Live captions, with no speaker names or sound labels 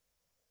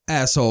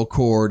Asshole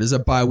Court is a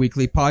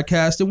bi-weekly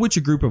podcast in which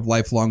a group of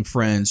lifelong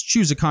friends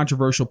choose a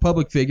controversial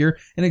public figure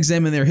and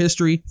examine their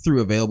history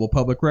through available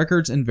public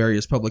records and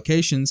various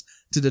publications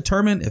to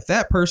determine if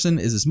that person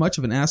is as much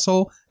of an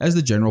asshole as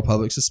the general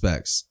public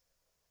suspects.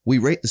 We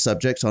rate the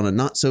subjects on a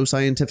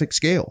not-so-scientific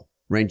scale,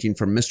 ranging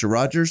from Mr.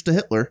 Rogers to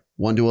Hitler,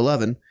 1 to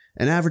 11,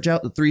 and average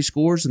out the 3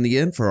 scores in the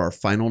end for our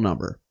final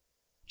number.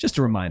 Just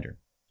a reminder,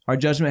 our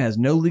judgment has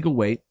no legal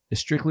weight, is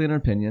strictly an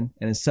opinion,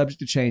 and is subject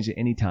to change at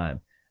any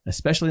time,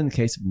 especially in the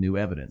case of new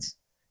evidence.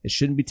 It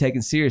shouldn't be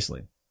taken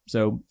seriously,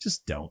 so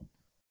just don't.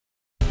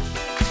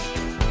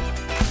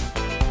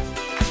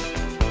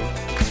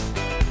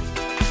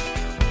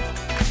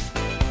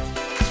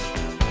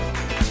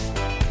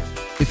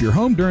 If you're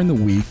home during the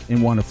week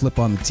and want to flip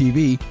on the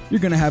TV,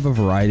 you're going to have a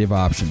variety of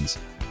options.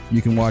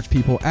 You can watch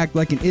people act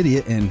like an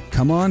idiot and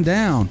come on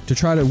down to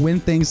try to win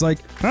things like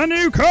a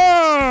new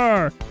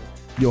car.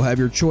 You'll have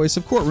your choice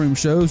of courtroom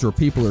shows where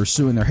people are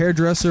suing their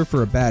hairdresser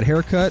for a bad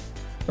haircut,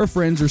 or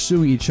friends are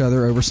suing each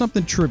other over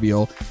something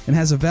trivial and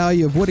has a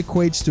value of what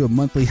equates to a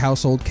monthly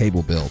household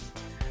cable bill.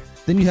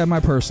 Then you have my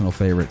personal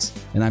favorites,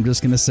 and I'm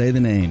just going to say the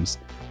names: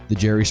 The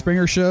Jerry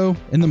Springer Show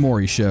and The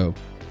Maury Show.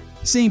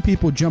 Seeing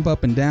people jump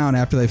up and down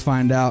after they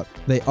find out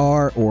they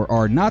are or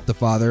are not the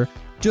father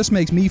just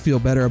makes me feel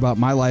better about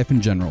my life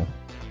in general.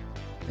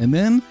 And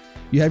then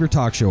you have your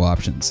talk show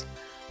options.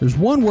 There's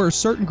one where a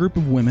certain group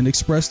of women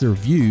express their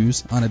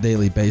views on a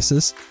daily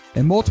basis,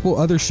 and multiple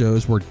other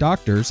shows where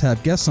doctors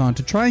have guests on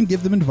to try and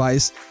give them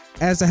advice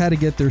as to how to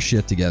get their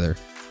shit together.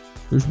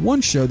 There's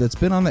one show that's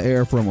been on the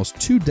air for almost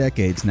 2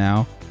 decades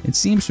now and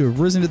seems to have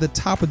risen to the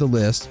top of the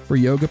list for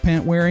yoga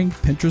pant wearing,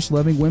 Pinterest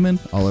loving women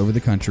all over the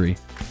country: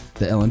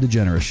 The Ellen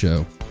DeGeneres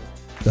Show.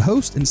 The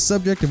host and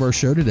subject of our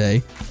show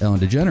today, Ellen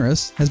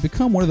DeGeneres, has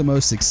become one of the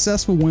most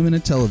successful women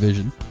in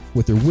television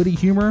with her witty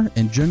humor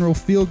and general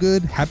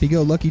feel-good,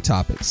 happy-go-lucky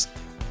topics.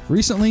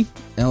 Recently,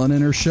 Ellen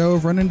and her show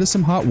have run into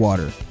some hot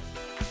water.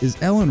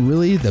 Is Ellen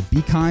really the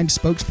be kind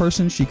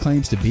spokesperson she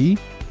claims to be?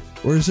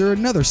 Or is there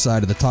another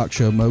side of the talk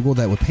show mogul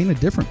that would paint a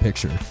different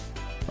picture?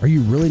 Are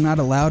you really not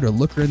allowed to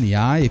look her in the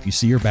eye if you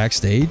see her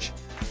backstage?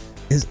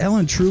 Is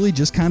Ellen truly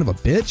just kind of a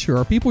bitch, or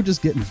are people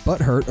just getting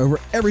butthurt over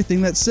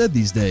everything that's said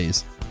these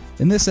days?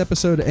 In this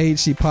episode of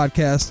AHC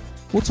Podcast,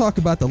 we'll talk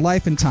about the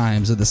life and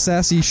times of the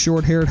sassy,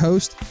 short-haired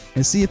host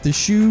and see if the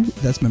shoe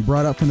that's been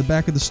brought up from the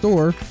back of the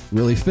store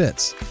really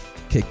fits.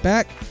 Kick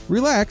back,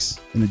 relax,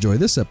 and enjoy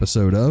this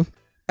episode of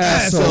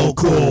Asshole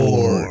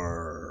Court.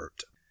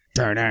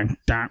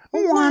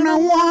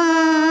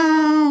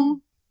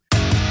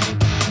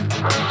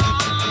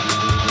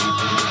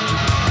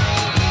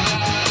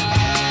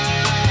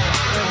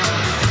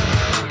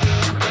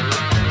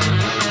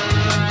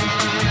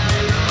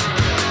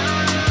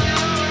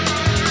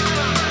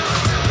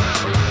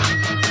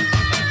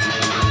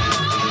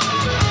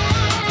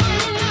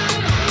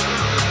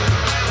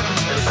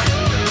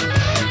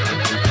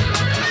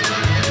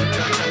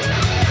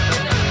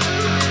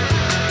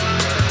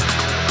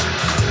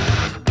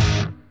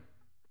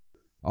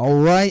 All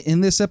right,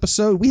 in this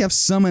episode, we have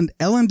summoned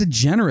Ellen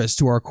DeGeneres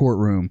to our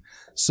courtroom.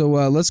 So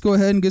let's go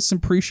ahead and get some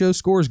pre-show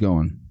scores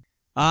going.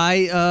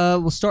 I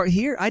will start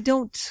here.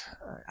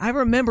 I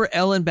remember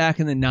Ellen back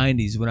in the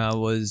 90s when I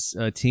was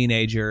a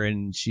teenager,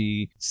 and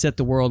she set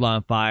the world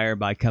on fire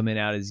by coming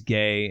out as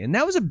gay. And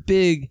that was a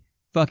big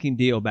fucking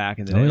deal back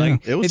in the day. Oh, yeah.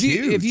 Like, It was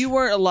huge. If you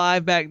weren't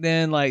alive back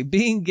then, like,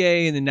 being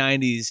gay in the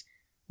 90s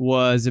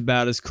was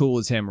about as cool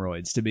as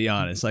hemorrhoids, to be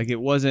honest. Like,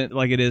 it wasn't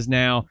like it is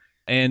now.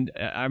 And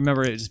I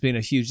remember it just being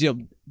a huge deal.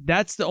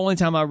 That's the only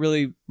time I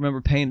really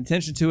remember paying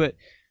attention to it.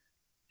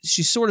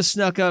 She sort of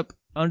snuck up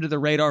under the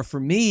radar for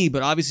me,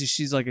 but obviously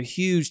she's like a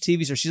huge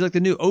TV star. She's like the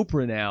new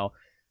Oprah now.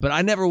 But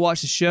I never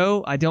watched the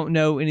show. I don't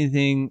know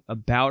anything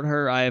about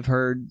her. I have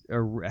heard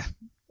or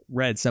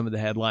read some of the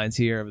headlines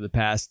here over the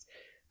past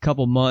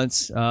couple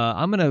months.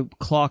 I'm going to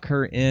clock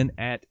her in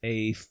at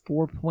a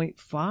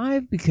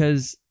 4.5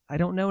 because I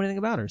don't know anything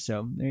about her.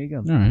 So there you go.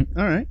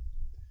 All right.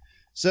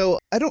 So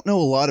I don't know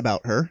a lot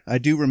about her. I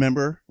do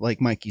remember, like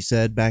Mikey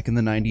said, back in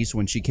the 90s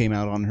when she came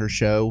out on her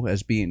show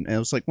as being, it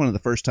was like one of the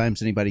first times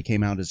anybody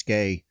came out as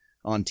gay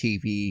on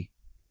TV.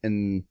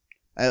 And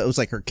it was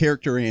like her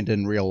character and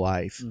in real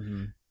life.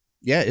 Mm-hmm.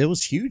 Yeah, it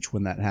was huge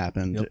when that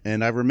happened. Yep.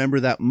 And I remember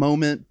that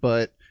moment,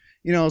 but,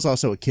 you know, I was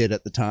also a kid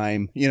at the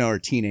time, you know, or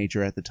a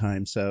teenager at the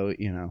time. So,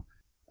 you know,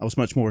 I was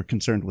much more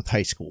concerned with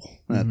high school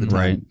at the time.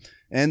 Right.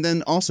 And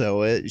then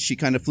also, she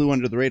kind of flew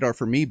under the radar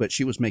for me, but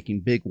she was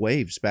making big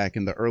waves back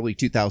in the early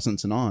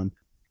 2000s and on.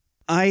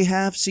 I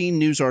have seen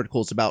news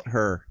articles about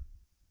her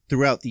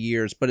throughout the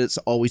years, but it's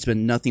always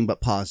been nothing but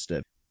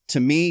positive. To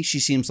me, she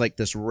seems like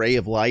this ray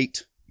of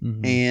light,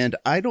 and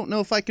I don't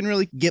know if I can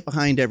really get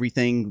behind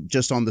everything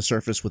just on the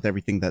surface with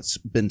everything that's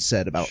been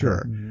said about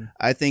her. Mm-hmm.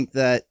 I think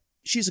that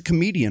she's a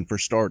comedian for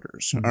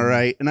starters, all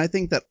right? And I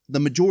think that the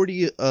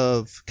majority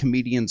of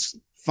comedians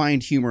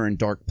find humor in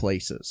dark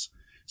places.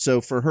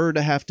 So for her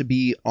to have to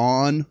be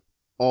on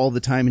all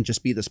the time and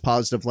just be this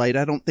positive light,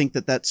 I don't think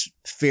that that's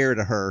fair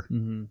to her.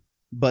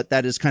 but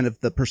that is kind of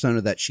the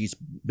persona that she's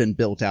been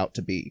built out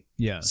to be.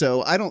 Yeah.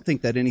 So I don't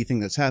think that anything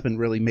that's happened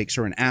really makes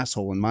her an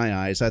asshole in my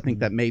eyes. I think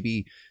that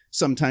maybe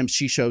sometimes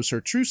she shows her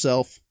true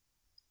self,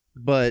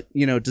 but,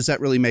 you know, does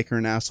that really make her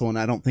an asshole? And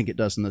I don't think it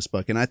does in this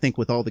book. And I think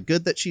with all the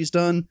good that she's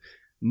done,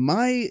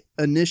 my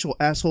initial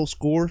asshole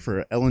score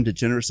for Ellen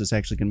DeGeneres is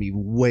actually going to be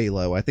way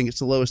low. I think it's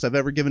the lowest I've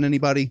ever given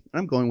anybody.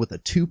 I'm going with a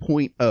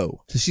 2.0.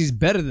 So she's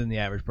better than the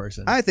average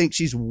person. I think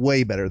she's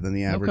way better than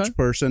the average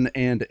person,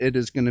 and it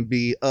is going to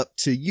be up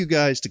to you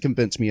guys to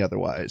convince me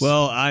otherwise.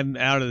 Well, I'm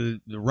out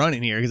of the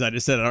running here because I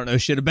just said I don't know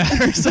shit about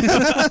her. So.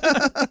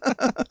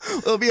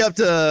 It'll be up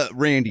to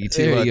Randy to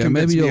There you go.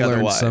 convince Maybe me you'll learn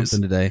otherwise.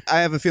 something today.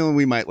 I have a feeling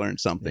we might learn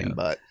something, Yeah.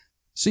 but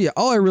So yeah,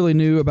 all I really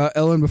knew about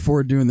Ellen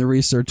before doing the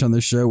research on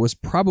the show was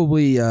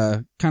probably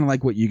kind of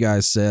like what you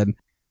guys said.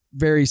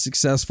 Very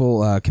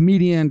successful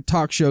comedian,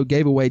 talk show,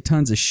 gave away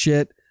tons of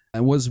shit,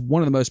 and was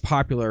one of the most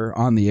popular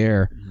on the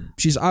air.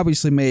 She's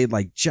obviously made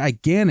like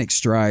gigantic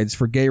strides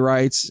for gay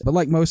rights, but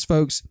like most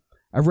folks,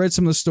 I've read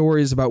some of the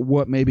stories about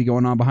what may be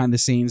going on behind the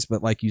scenes,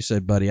 but like you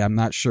said, buddy, I'm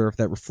not sure if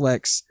that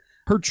reflects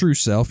her true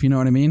self, you know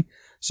what I mean?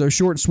 So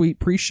short and sweet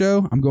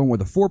pre-show, I'm going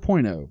with a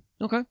 4.0.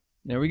 Okay.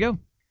 There we go.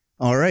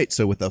 all right.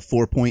 So with a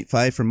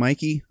 4.5 from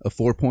Mikey, a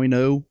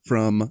 4.0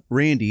 from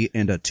Randy,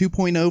 and a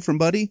 2.0 from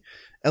Buddy,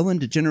 Ellen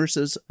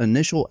DeGeneres'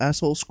 initial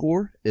asshole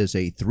score is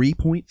a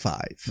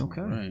 3.5.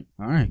 Okay.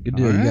 All right. Good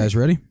deal. All You right. guys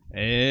ready?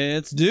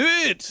 Let's do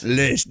it.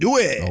 Let's do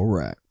it. All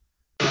right.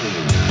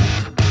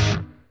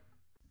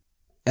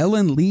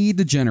 Ellen Lee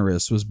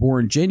DeGeneres was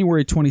born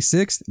January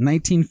 26,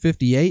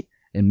 1958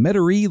 in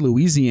Metairie,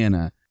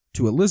 Louisiana,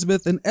 to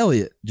Elizabeth and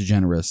Elliot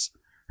DeGeneres.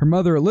 Her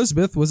mother,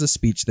 Elizabeth, was a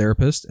speech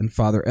therapist, and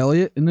father,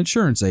 Elliot, an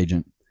insurance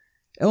agent.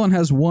 Ellen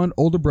has one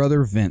older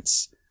brother,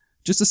 Vince.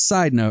 Just a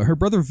side note, her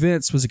brother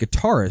Vince was a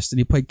guitarist, and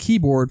he played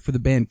keyboard for the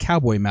band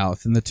Cowboy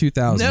Mouth in the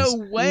 2000s.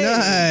 No way.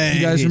 Nice.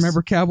 You guys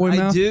remember Cowboy I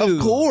Mouth? do.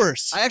 Of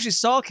course. I actually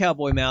saw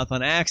Cowboy Mouth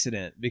on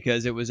accident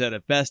because it was at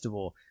a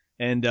festival.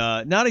 And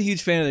not a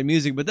huge fan of their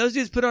music, but those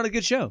dudes put on a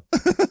good show.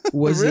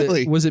 Was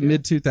Really? it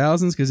mid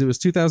 2000s? Because it was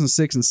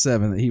 2006 and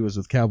 7 that he was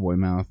with Cowboy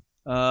Mouth.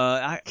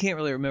 I can't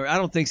really remember. I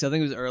don't think so. I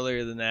think it was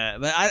earlier than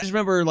that. But I just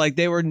remember like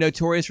they were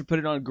notorious for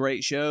putting on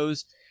great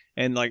shows.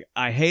 And like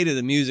I hated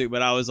the music,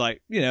 but I was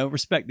like,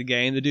 respect the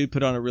game. The dude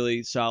put on a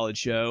really solid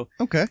show.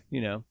 Okay.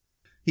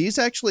 He's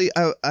actually,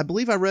 I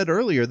believe I read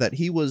earlier that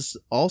he was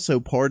also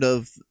part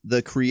of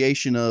the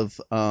creation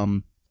of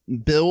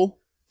Bill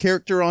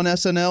character on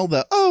SNL.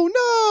 The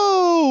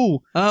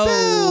Oh,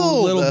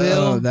 Bill! Little Bill.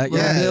 Oh, that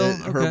Little guy.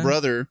 Bill? Her Okay.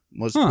 brother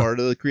was Huh. part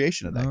of the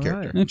creation of that All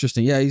character. right.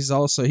 Interesting. Yeah,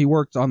 he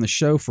worked on the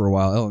show for a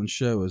while, Ellen's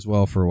show as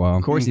well for a while.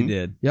 Of course Mhm. he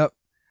did. Yep.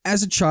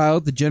 As a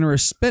child,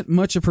 DeGeneres spent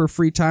much of her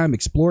free time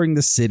exploring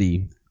the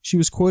city. She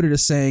was quoted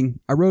as saying,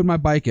 "I rode my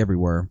bike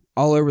everywhere,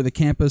 all over the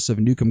campus of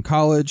Newcomb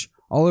College,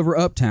 all over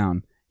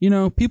Uptown.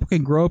 People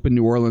can grow up in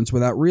New Orleans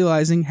without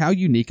realizing how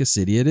unique a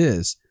city it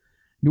is.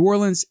 New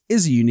Orleans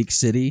is a unique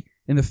city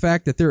in the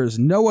fact that there is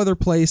no other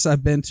place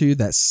I've been to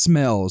that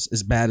smells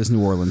as bad as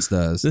New Orleans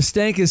does." The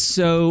stank is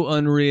so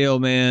unreal,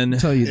 man. I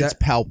tell you It's that.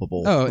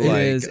 palpable. Oh, It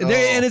is.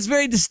 And it's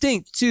very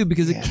distinct, too,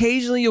 because Yeah.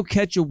 occasionally you'll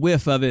catch a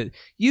whiff of it,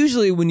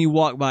 usually when you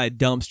walk by a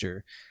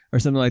dumpster or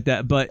something like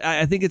that. But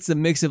I think it's a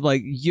mix of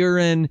like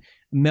urine,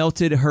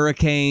 melted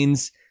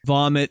hurricanes,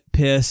 vomit,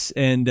 piss,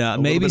 and a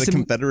maybe little bit of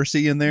some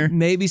Confederacy in there.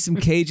 maybe some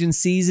Cajun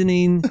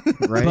seasoning.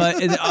 Right? But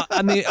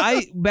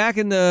I back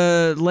in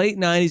the late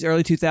 90s,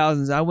 early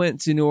 2000s, I went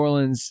to New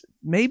Orleans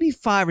maybe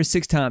 5 or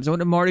 6 times. I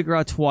went to Mardi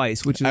Gras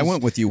twice, which was, I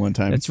went with you one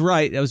time. That's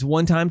right. That was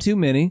one time too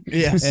many.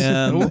 Yes.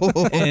 And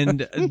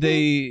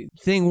the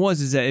thing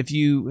is that if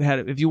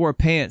you wore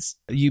pants,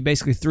 you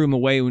basically threw them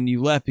away when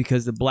you left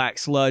because the black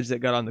sludge that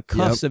got on the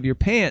cuffs of your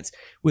pants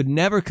would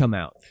never come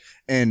out.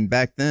 And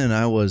back then,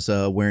 I was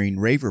wearing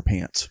raver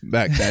pants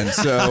back then.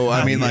 So,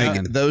 I mean, Yeah.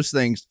 like, those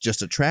things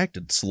just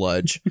attracted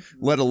sludge,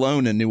 let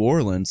alone in New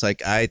Orleans.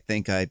 Like, I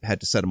think I had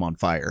to set them on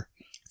fire.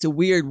 It's a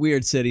weird,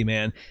 weird city,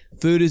 man.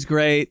 Food is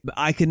great.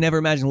 I could never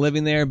imagine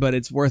living there, but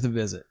it's worth a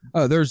visit.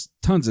 Oh, there's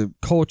tons of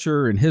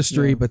culture and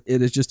history, Yeah. but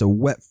it is just a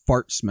wet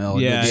fart smell.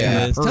 and it Yeah, just it kinda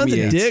is. Tons of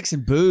permeates. dicks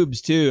and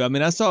boobs, too. I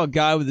mean, I saw a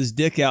guy with his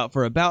dick out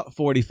for about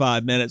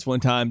 45 minutes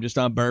one time just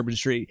on Bourbon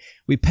Street.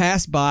 We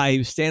passed by. He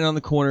was standing on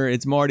the corner.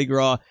 It's Mardi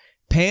Gras.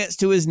 Pants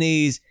to his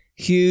knees,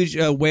 huge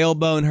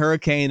whalebone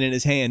hurricane in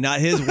his hand.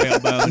 Not his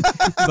whalebone,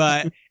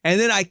 and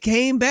then I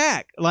came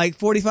back like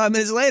 45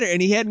 minutes later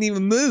and he hadn't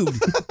even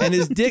moved and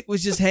his dick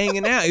was just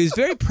hanging out. He was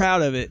very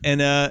proud of it.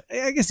 And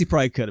I guess he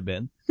probably could have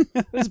been.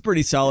 It was a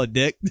pretty solid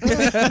dick.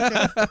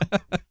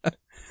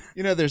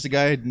 There's a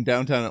guy in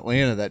downtown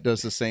Atlanta that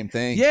does the same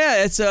thing.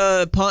 Yeah, it's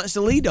Ponce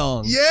de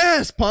Leon.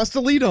 Yes, Ponce de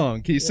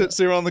Leon. He sits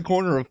there on the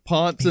corner of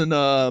Ponce and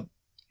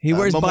He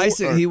wears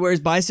Memorial- he wears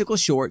bicycle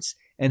shorts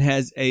and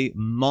has a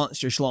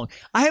monster schlong.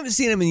 I haven't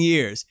seen him in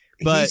years,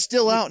 but he's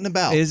still out and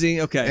about. is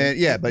he? Okay. And,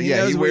 yeah, but He yeah,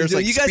 knows he what he's wears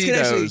doing. like You guys can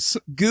actually Speedos.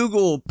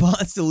 Google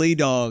Ponce de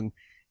Leon.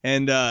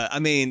 And I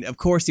mean, of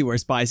course he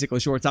wears bicycle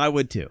shorts. I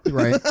would too.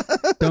 Right.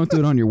 Don't do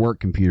it on your work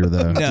computer,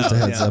 though. No, Just a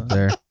heads no. up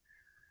there.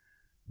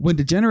 When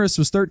DeGeneres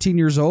was 13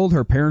 years old,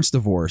 her parents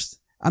divorced.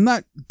 I'm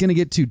not going to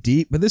get too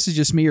deep, but this is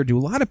just me, or do a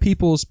lot of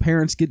people's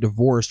parents get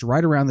divorced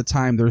right around the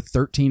time they're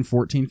 13,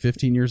 14,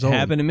 15 years old?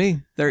 Happened to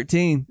me,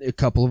 13. A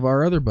couple of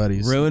our other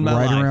buddies. Ruined my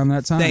right life. around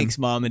that time. Thanks,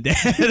 Mom and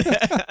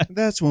Dad.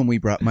 That's when we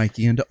brought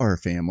Mikey into our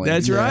family.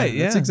 That's right,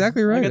 yeah. That's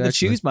exactly right, I got to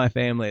actually. choose my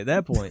family at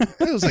that point.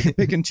 It was like a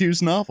pick and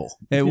choose novel.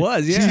 It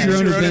was, yeah.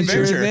 Choose your own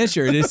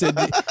adventure. And he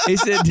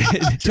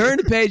said, turn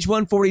to page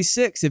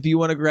 146 if you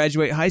want to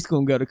graduate high school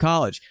and go to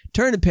college.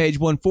 Turn to page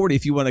 140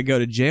 if you want to go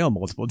to jail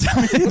multiple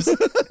times.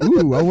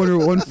 Ooh, I wonder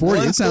what 140.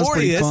 It sounds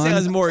pretty that fun.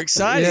 sounds more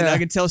exciting. Yeah. I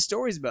can tell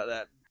stories about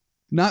that.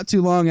 Not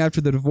too long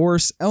after the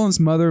divorce, Ellen's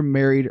mother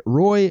married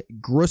Roy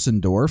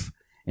Grussendorf,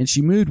 and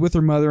she moved with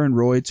her mother and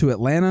Roy to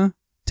Atlanta,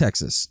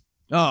 Texas.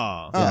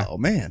 Oh. Oh,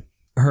 man.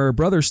 Her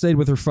brother stayed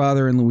with her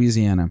father in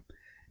Louisiana.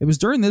 It was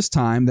during this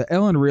time that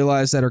Ellen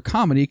realized that her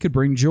comedy could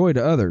bring joy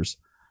to others.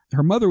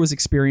 Her mother was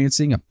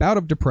experiencing a bout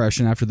of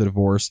depression after the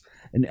divorce,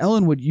 and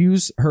Ellen would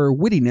use her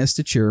wittiness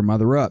to cheer her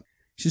mother up.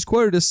 She's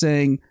quoted as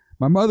saying,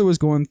 "My mother was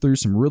going through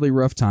some really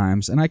rough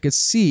times, and I could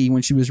see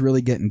when she was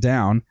really getting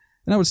down,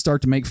 and I would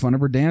start to make fun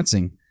of her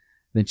dancing.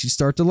 Then she'd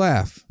start to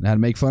laugh, and I'd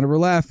make fun of her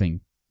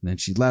laughing. And then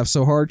she'd laugh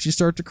so hard she'd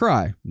start to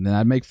cry, and then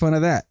I'd make fun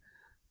of that.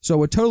 So I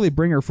would totally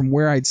bring her from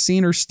where I'd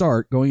seen her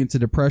start going into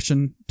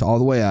depression to all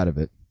the way out of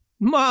it."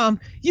 Mom,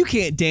 you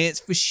can't dance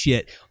for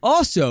shit.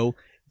 Also,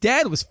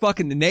 Dad was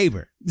fucking the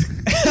neighbor.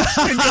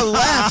 And your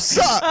laugh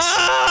sucks.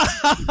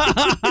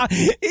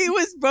 He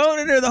was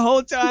boning her the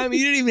whole time. He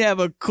didn't even have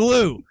a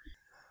clue.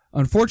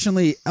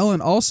 Unfortunately,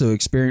 Ellen also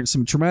experienced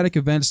some traumatic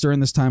events during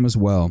this time as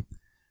well.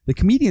 The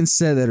comedian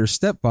said that her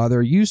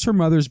stepfather used her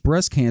mother's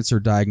breast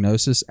cancer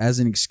diagnosis as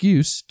an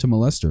excuse to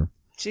molest her.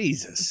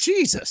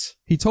 Jesus.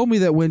 He told me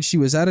that when she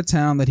was out of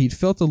town that he'd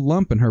felt a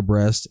lump in her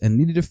breast and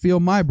needed to feel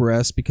my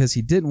breast because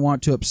he didn't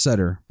want to upset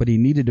her, but he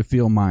needed to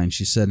feel mine,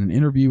 she said in an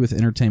interview with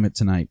Entertainment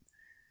Tonight.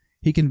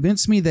 He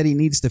convinced me that he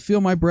needs to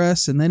feel my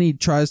breast, and then he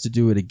tries to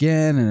do it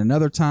again and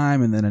another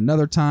time and then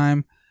another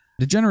time.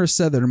 DeGeneres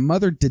said that her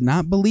mother did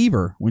not believe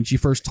her when she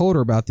first told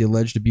her about the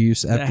alleged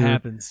abuse. That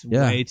happens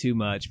way too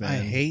much, man. I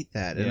hate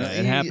that. Yeah,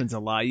 it happens a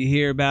lot. You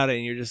hear about it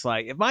and you're just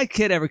like, if my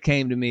kid ever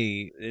came to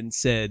me and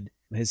said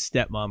his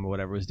stepmom or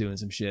whatever was doing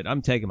some shit,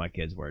 I'm taking my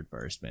kid's word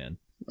first, man.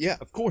 Yeah,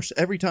 of course.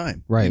 Every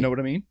time. Right. You know what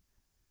I mean?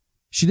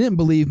 She didn't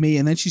believe me,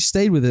 and then she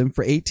stayed with him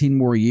for 18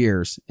 more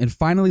years and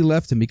finally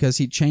left him because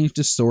he changed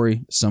his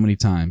story so many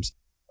times.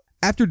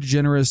 After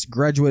DeGeneres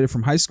graduated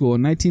from high school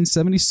in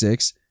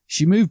 1976,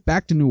 she moved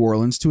back to New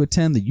Orleans to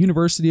attend the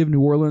University of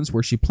New Orleans,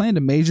 where she planned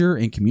to major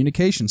in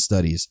communication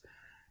studies.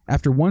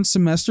 After one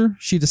semester,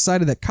 she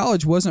decided that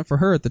college wasn't for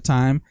her at the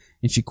time,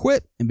 and she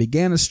quit and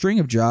began a string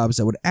of jobs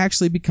that would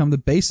actually become the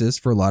basis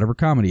for a lot of her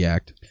comedy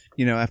act.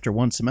 You know, after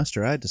one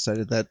semester, I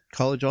decided that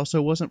college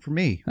also wasn't for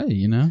me. Hey,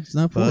 you know, it's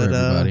not for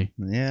everybody.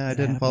 Yeah, I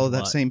didn't follow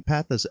that same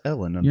path as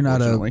Ellen, You're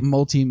not a unfortunately.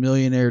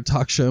 multi-millionaire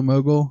talk show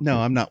mogul? No,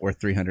 I'm not worth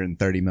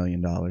 $330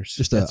 million.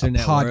 Just a That's her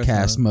net worth,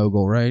 podcast huh?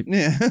 mogul, right?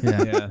 Yeah.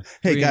 Yeah.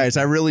 Hey, guys,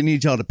 I really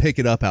need y'all to pick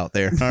it up out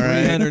there. All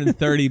right.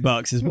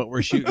 $330 is what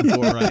we're shooting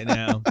for right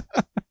now.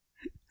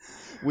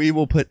 We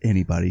will put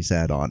anybody's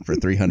ad on for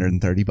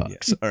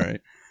 $330. All right.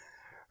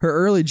 Her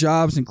early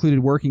jobs included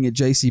working at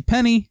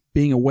JCPenney,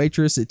 being a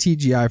waitress at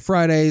TGI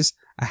Fridays,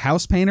 a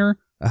house painter,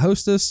 a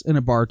hostess, and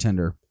a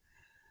bartender.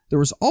 There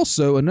was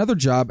also another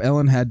job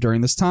Ellen had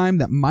during this time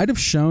that might have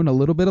shown a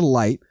little bit of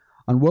light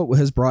on what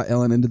has brought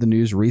Ellen into the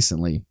news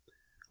recently.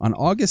 On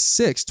August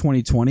 6,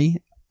 2020,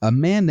 a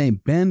man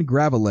named Ben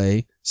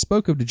Gravelet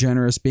spoke of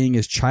DeGeneres being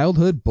his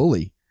childhood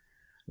bully.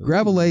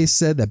 Gravelet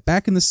said that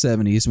back in the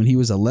 70s, when he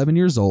was 11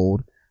 years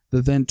old,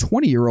 the then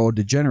 20-year-old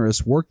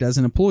DeGeneres worked as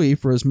an employee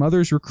for his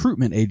mother's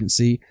recruitment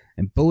agency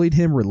and bullied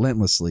him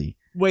relentlessly.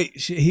 Wait,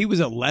 he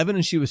was 11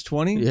 and she was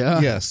 20? Yeah.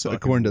 Yes,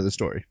 according to the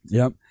story.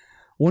 Yep.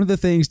 One of the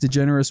things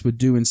DeGeneres would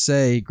do and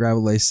say,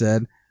 Gravelet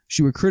said,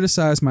 she would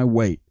criticize my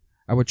weight.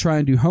 I would try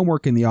and do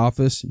homework in the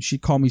office, and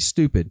she'd call me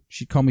stupid.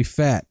 She'd call me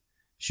fat.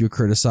 She would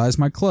criticize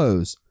my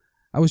clothes.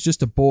 I was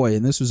just a boy,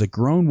 and this was a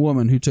grown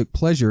woman who took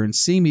pleasure in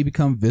seeing me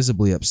become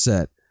visibly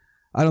upset.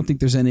 I don't think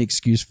there's any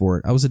excuse for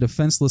it. I was a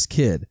defenseless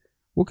kid.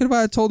 What could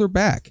I have told her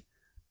back?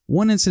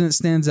 One incident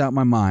stands out in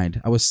my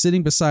mind. I was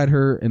sitting beside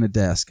her in a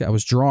desk. I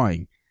was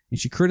drawing, and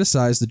she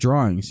criticized the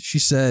drawings. She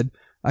said,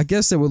 I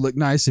guess that would look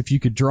nice if you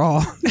could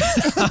draw.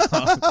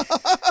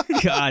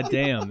 God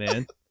damn,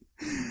 man.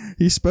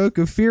 He spoke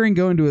of fearing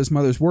going to his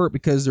mother's work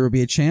because there would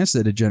be a chance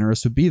that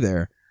DeGeneres would be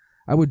there.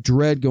 I would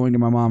dread going to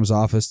my mom's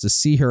office to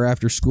see her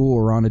after school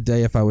or on a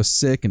day if I was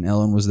sick and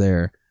Ellen was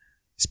there.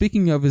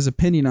 Speaking of his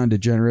opinion on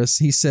DeGeneres,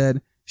 he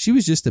said, she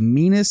was just the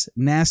meanest,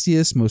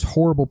 nastiest, most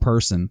horrible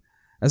person.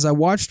 As I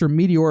watched her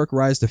meteoric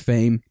rise to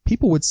fame,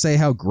 people would say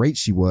how great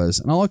she was,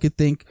 and all I could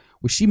think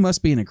was she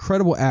must be an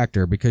incredible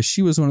actor because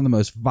she was one of the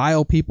most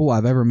vile people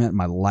I've ever met in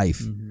my life.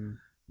 Mm-hmm.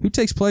 Who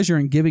takes pleasure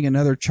in giving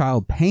another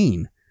child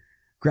pain?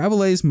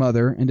 Gravelet's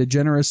mother and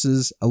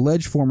DeGeneres'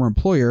 alleged former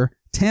employer,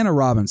 Tana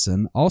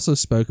Robinson, also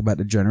spoke about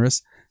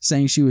DeGeneres,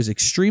 saying she was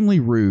extremely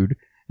rude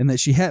and that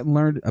she hadn't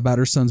learned about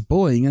her son's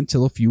bullying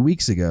until a few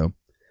weeks ago.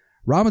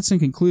 Robinson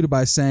concluded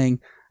by saying,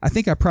 I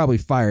think I probably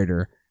fired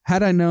her.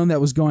 Had I known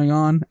that was going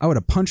on, I would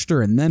have punched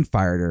her and then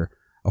fired her.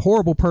 A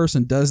horrible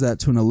person does that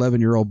to an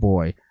 11-year-old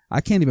boy.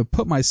 I can't even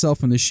put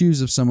myself in the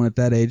shoes of someone at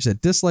that age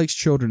that dislikes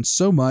children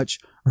so much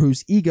or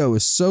whose ego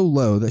is so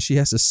low that she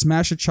has to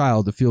smash a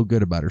child to feel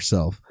good about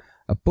herself.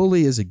 A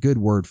bully is a good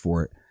word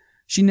for it.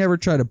 She never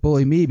tried to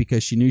bully me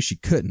because she knew she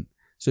couldn't,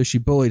 so she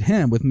bullied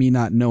him with me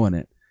not knowing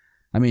it.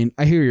 I mean,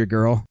 I hear you,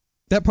 girl.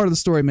 That part of the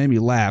story made me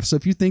laugh, so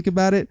if you think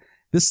about it,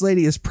 this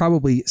lady is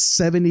probably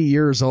 70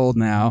 years old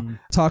now,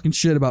 talking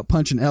shit about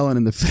punching Ellen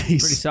in the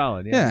face. Pretty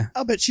solid, yeah. Yeah.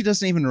 I'll bet she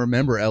doesn't even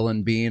remember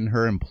Ellen being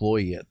her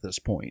employee at this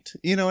point.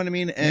 You know what I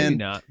mean? Maybe And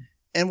not.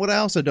 and what I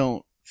also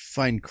don't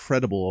find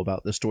credible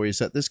about the story is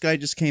that this guy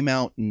just came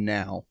out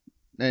now.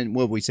 And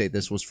what we say,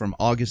 this was from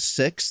August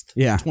 6th,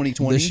 Yeah.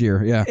 2020? This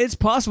year, yeah. It's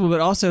possible,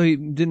 but also he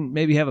didn't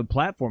maybe have a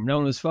platform. No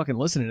one was fucking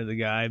listening to the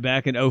guy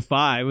back in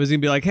 2005. It was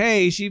going to be like,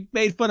 hey, she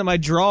made fun of my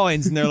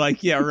drawings. And they're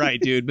like, yeah, right,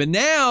 dude. But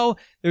now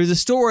there's a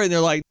story and they're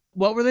like,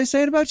 what were they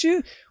saying about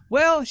you?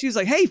 Well, she's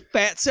like, hey,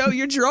 fatso,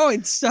 your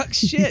drawings suck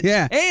shit.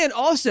 Yeah. And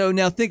also,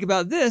 now think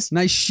about this.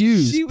 Nice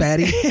shoes, She was-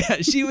 fatty. Yeah,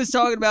 she was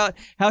talking about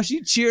how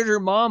she cheered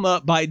her mom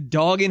up by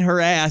dogging her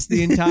ass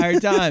the entire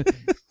time.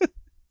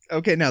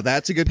 Okay, now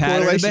that's a good Pattern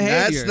of correlation.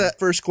 behavior. That's the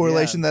first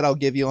correlation that I'll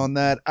give you on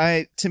that.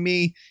 To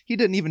me, he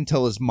didn't even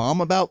tell his mom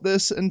about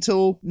this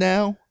until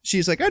now.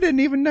 She's like, I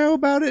didn't even know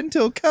about it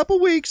until a couple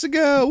weeks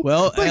ago.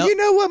 Well, but you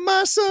know what,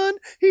 my son?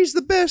 He's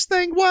the best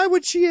thing. Why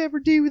would she ever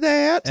do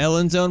that?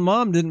 Ellen's own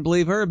mom didn't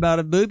believe her about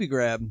a booby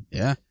grab.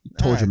 Yeah. You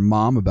told your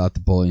mom about the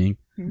bullying.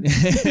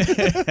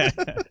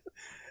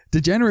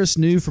 DeGeneres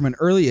knew from an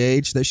early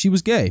age that she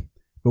was gay,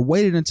 but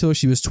waited until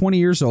she was 20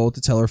 years old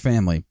to tell her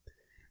family.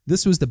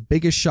 This was the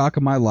biggest shock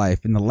of my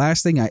life and the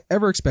last thing I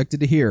ever expected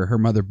to hear, her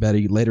mother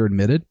Betty later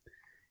admitted.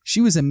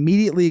 She was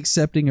immediately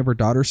accepting of her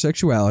daughter's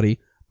sexuality,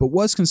 but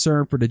was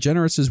concerned for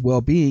DeGeneres'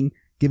 well-being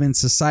given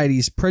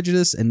society's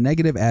prejudice and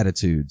negative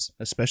attitudes.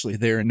 Especially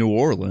there in New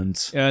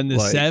Orleans. In the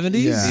Like,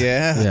 70s?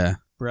 Yeah. Yeah.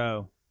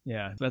 Bro,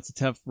 yeah, that's a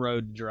tough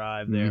road to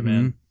drive there, Mhm.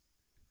 man.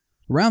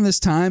 Around this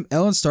time,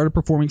 Ellen started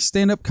performing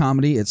stand-up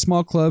comedy at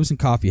small clubs and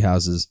coffee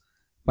houses.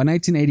 By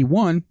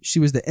 1981, she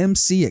was the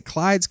MC at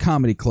Clyde's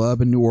Comedy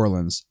Club in New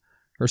Orleans.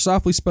 Her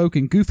softly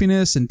spoken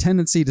goofiness and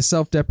tendency to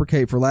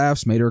self-deprecate for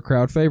laughs made her a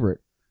crowd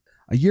favorite.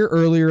 A year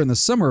earlier, in the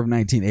summer of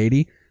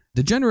 1980,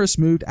 DeGeneres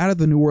moved out of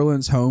the New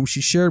Orleans home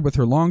she shared with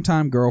her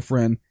longtime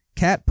girlfriend,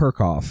 Kat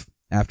Perkoff,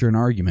 after an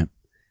argument.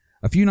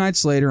 A few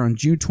nights later, on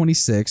June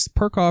 26th,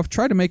 Perkoff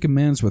tried to make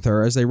amends with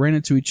her as they ran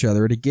into each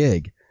other at a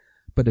gig,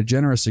 but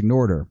DeGeneres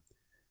ignored her.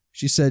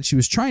 She said she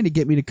was trying to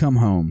get me to come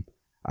home.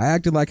 I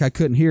acted like I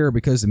couldn't hear her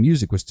because the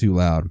music was too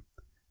loud.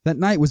 That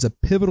night was a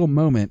pivotal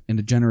moment in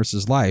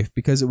DeGeneres' life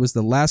because it was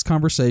the last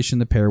conversation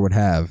the pair would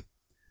have.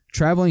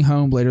 Traveling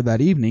home later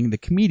that evening, the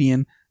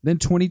comedian, then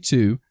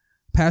 22,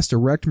 passed a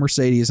wrecked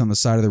Mercedes on the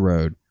side of the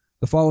road.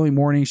 The following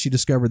morning, she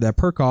discovered that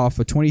Perkoff,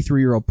 a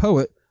 23-year-old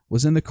poet,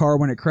 was in the car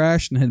when it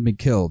crashed and had been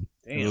killed.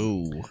 Damn.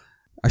 Ooh.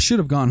 I should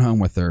have gone home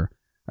with her.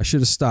 I should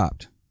have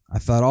stopped. I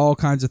thought all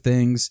kinds of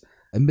things,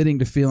 admitting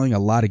to feeling a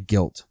lot of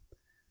guilt.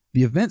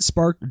 The event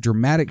sparked a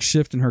dramatic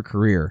shift in her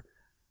career.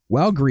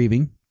 While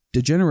grieving,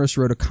 DeGeneres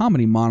wrote a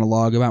comedy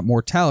monologue about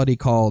mortality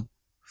called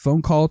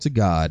Phone Call to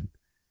God.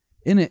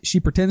 In it, she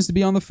pretends to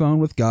be on the phone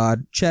with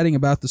God, chatting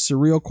about the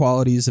surreal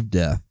qualities of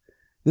death.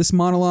 This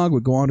monologue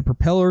would go on to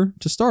propel her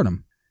to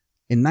stardom.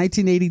 In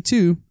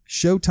 1982,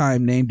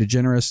 Showtime named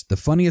DeGeneres the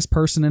funniest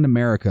person in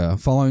America,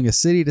 following a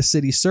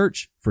city-to-city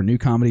search for new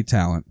comedy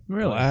talent.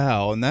 Really?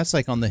 Wow. And that's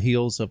like on the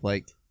heels of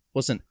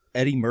wasn't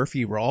Eddie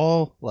Murphy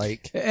Raw?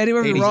 Eddie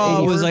Murphy 80s,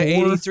 Raw was like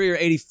 84? 83 or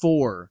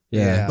 84.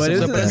 Yeah. But it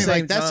was So, at the I mean,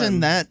 same that's time. in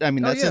that. I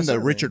mean, Oh, that's yeah, in the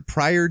certainly. Richard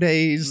Pryor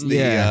days.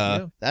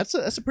 Yeah. That's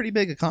a pretty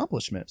big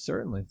accomplishment.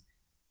 Certainly.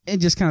 And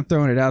just kind of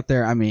throwing it out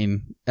there, I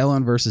mean,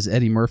 Ellen versus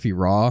Eddie Murphy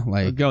Raw,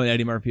 We're like, going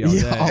Eddie Murphy all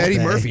Yeah, day. all Eddie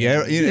day. Murphy.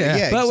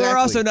 Yeah. But we're exactly.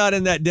 also not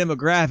in that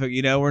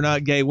demographic, we're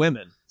not gay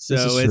women. So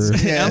This is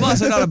it's true. Yeah. I'm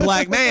also not a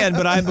black man,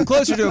 but I'm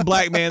closer to a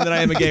black man than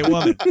I am a gay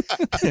woman.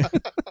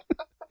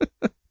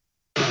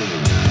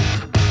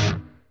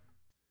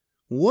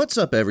 What's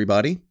up,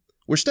 everybody?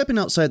 We're stepping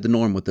outside the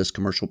norm with this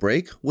commercial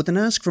break with an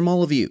ask from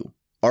all of you,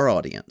 our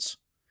audience.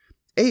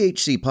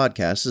 AHC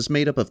Podcast is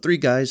made up of three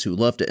guys who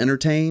love to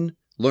entertain,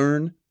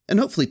 learn, and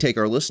hopefully take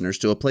our listeners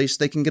to a place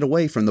they can get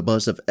away from the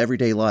buzz of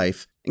everyday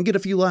life and get a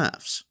few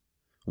laughs.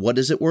 What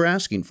is it we're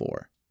asking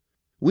for?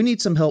 We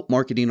need some help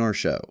marketing our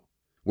show.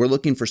 We're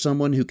looking for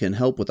someone who can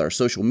help with our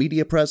social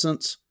media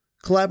presence,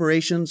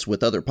 collaborations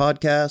with other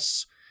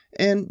podcasts,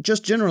 and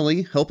just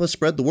generally help us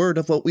spread the word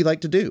of what we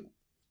like to do.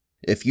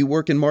 If you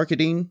work in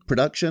marketing,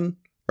 production,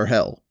 or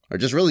hell, are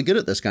just really good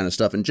at this kind of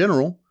stuff in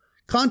general,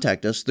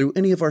 contact us through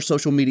any of our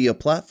social media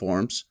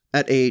platforms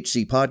at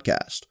AHC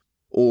Podcast,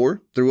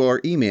 or through our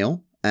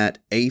email at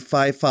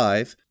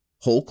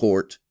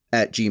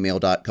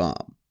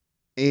a55wholecourt@gmail.com.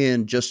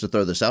 And just to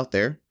throw this out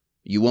there,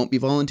 you won't be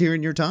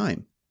volunteering your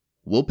time.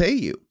 We'll pay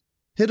you.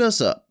 Hit us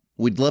up.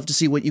 We'd love to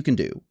see what you can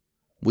do.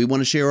 We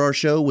want to share our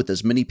show with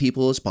as many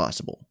people as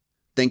possible.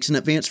 Thanks in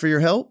advance for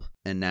your help.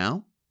 And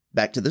now,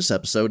 back to this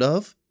episode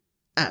of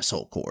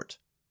Asshole Court.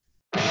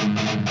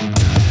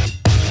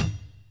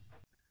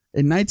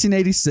 In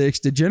 1986,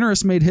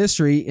 DeGeneres made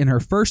history in her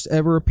first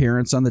ever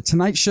appearance on The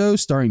Tonight Show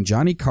starring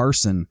Johnny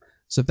Carson.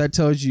 So if that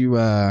tells you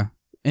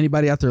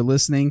anybody out there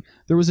listening,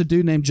 there was a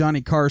dude named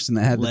Johnny Carson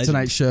that had Legend. The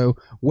Tonight Show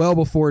well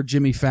before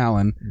Jimmy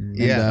Fallon.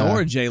 Yeah. And,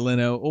 Or Jay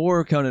Leno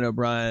or Conan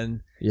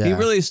O'Brien. yeah. He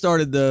really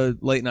started the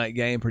late night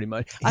game pretty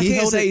much. I He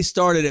can't held say it- he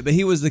started it, but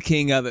he was the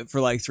king of it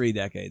for like 3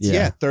 decades. Yeah.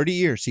 Yeah, 30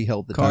 years he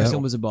held the Carson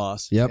title. was a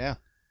boss. Yep. Yeah.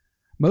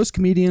 Most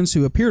comedians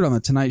who appeared on The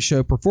Tonight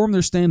Show performed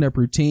their stand-up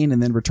routine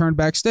and then returned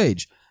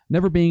backstage,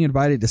 never being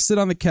invited to sit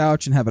on the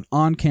couch and have an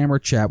on-camera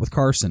chat with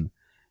Carson.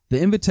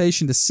 The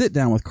invitation to sit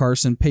down with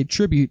Carson paid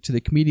tribute to the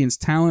comedian's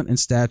talent and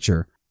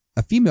stature.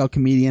 A female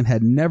comedian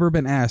had never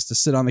been asked to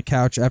sit on the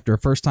couch after a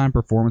first-time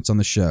performance on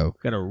the show.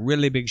 Got a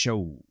really big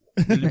show.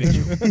 Really big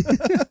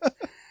show.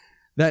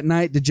 That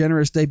night,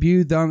 DeGeneres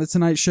debuted on The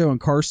Tonight Show, and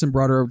Carson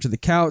brought her over to the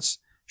couch,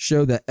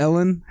 showed that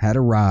Ellen had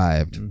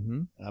arrived.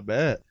 Mm-hmm. I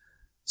bet.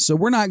 So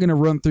we're not going to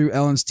run through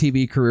Ellen's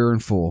TV career in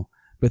full,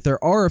 but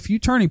there are a few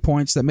turning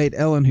points that made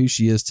Ellen who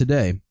she is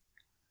today.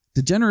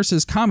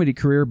 DeGeneres' comedy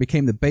career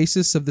became the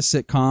basis of the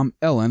sitcom.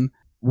 Ellen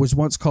was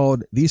once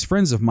called These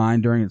Friends of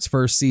Mine during its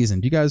first season.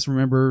 Do you guys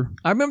remember?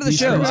 I remember the These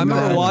show. Friends I of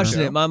remember Mine. watching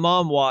Yeah. it. My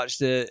mom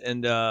watched it,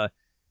 and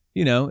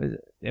you know,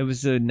 it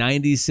was a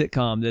 '90s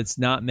sitcom that's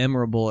not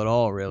memorable at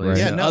all, really. Right.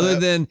 So Yeah, no,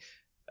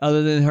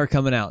 other than her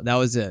coming out, that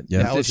was it. Yeah.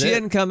 If That was she it.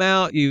 hadn't come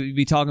out, you'd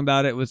be talking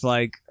about it with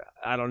like,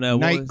 I don't know,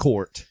 Night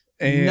Court.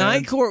 And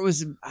Night Court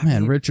was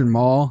Man, Richard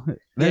Mall.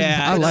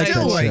 Yeah, I like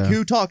Still, that like, show.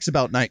 who talks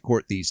about Night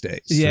Court these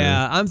days?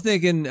 Yeah, I'm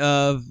thinking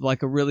of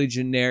like a really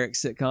generic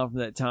sitcom from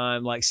that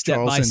time, like Step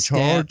Charles by in Step,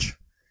 Charge.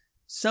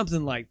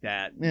 something like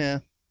that. Yeah.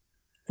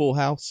 Full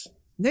House.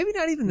 Maybe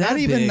not even Not that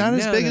even- big. not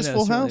as No, big no, as no,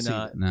 Full certainly House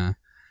not. Nah.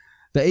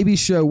 The AB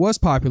show was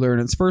popular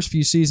in its first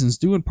few seasons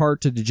due in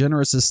part to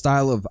DeGeneres'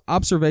 style of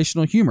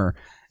observational humor,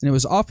 and it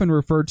was often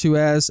referred to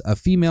as a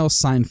female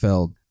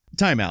Seinfeld.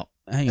 Time out.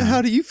 Hang on.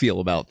 How do you feel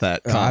about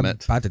that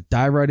comment? I'm about to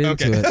dive right into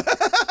Okay. it.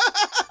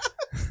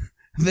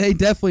 They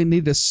definitely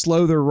need to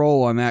slow their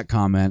roll on that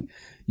comment.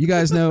 You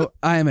guys know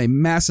I am a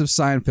massive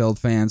Seinfeld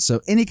fan,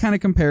 so any kind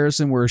of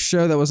comparison where a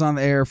show that was on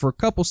the air for a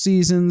couple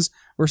seasons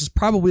versus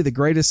probably the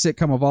greatest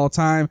sitcom of all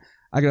time,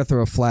 I got to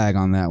throw a flag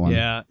on that one.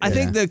 Yeah, I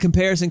think the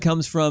comparison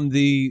comes from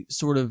the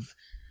sort of.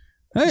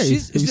 Hey,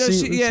 She's- have you, no,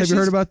 seen, she- yeah, have you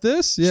heard she's- about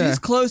this? Yeah. She's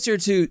closer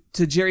to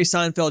Jerry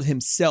Seinfeld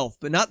himself,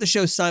 but not the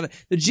show Seinfeld.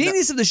 The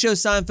genius of the show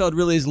Seinfeld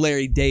really is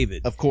Larry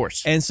David. Of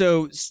course. And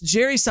so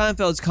Jerry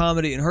Seinfeld's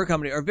comedy and her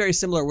comedy are very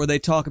similar, where they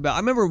talk about. I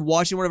remember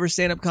watching one of her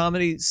stand-up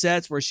comedy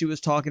sets where she was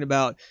talking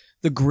about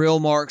the grill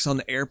marks on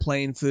the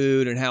airplane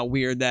food and how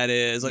weird that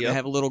is. Like Yep. they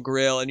have a little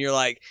grill, and you're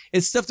like,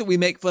 it's stuff that we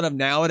make fun of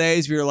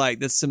nowadays. You're like,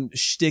 that's some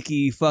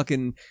shticky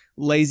fucking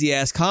lazy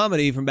ass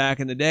comedy from back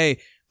in the day,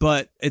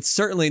 but it's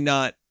certainly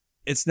not.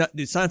 It's not.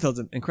 Dude, Seinfeld's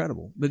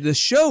incredible, but the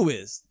show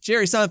is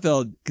Jerry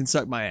Seinfeld can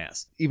suck my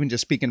ass. Even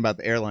just speaking about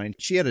the airline,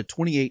 she had a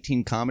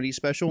 2018 comedy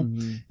special.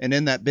 And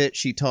in that bit,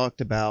 she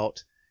talked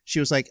about, she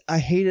was like, I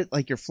hate it.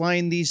 Like, you're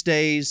flying these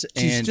days.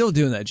 She's And still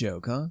doing that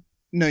joke, huh?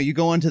 no, you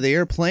go onto the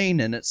airplane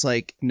and it's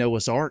like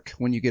Noah's Ark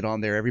when you get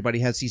on there. Everybody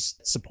has these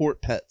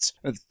support pets,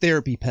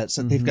 therapy pets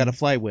that they've got to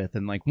fly with.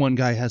 And like one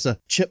guy has a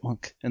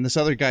chipmunk and this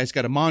other guy's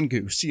got a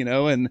mongoose, you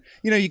know? And,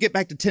 you know, you get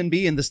back to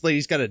 10B and this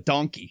lady's got a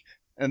donkey.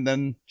 And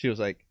then she was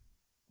like,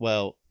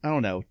 well, I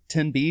don't know,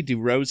 10B, do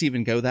rows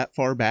even go that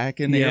far back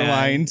in Yeah.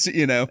 airlines,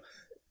 you know?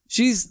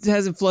 She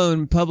hasn't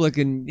flown public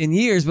in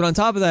years, but on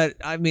top of that,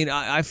 I mean,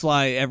 I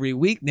fly every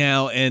week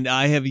now, and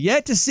I have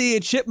yet to see a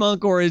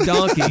chipmunk or a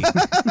donkey.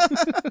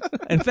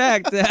 In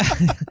fact,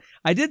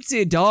 I did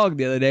see a dog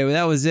the other day, but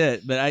that was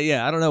it. But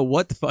I don't know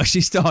what the fuck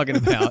she's talking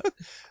about.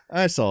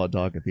 I saw a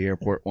dog at the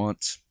airport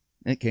once.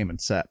 It came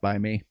and sat by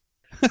me.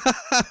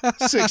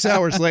 6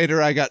 hours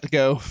later, I got to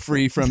go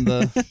free from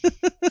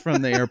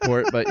the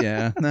airport. But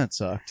yeah, that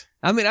sucked.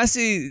 I mean, I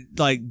see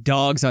like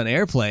dogs on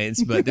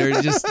airplanes, but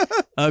they're just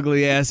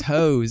ugly ass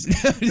hoes.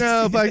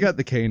 No, but I got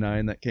the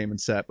canine that came and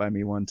sat by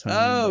me one time.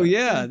 Oh But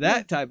yeah,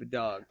 that type of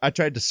dog. I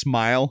tried to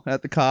smile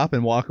at the cop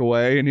and walk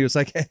away, and he was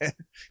like,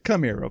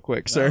 "Come here, real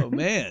quick, sir." Oh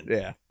man.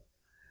 Yeah.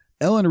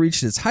 Ellen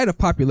reached its height of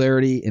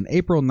popularity in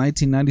April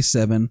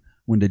 1997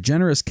 when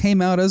DeGeneres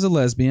came out as a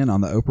lesbian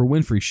on the Oprah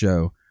Winfrey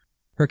Show.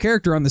 Her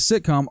character on the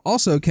sitcom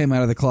also came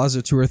out of the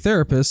closet to her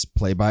therapist,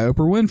 played by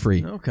Oprah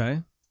Winfrey.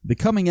 Okay. The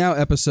coming out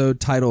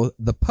episode, titled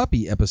The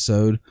Puppy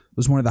Episode,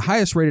 was one of the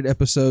highest rated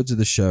episodes of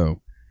the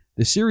show.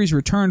 The series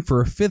returned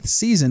for a 5th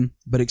season,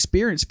 but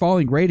experienced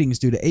falling ratings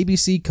due to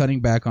ABC cutting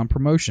back on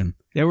promotion.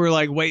 They were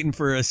like waiting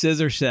for a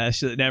scissor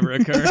sesh that never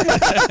occurred.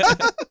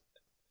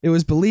 It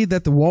was believed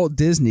that the Walt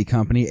Disney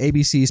Company,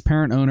 ABC's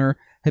parent owner,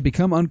 had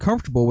become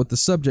uncomfortable with the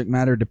subject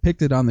matter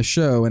depicted on the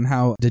show and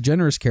how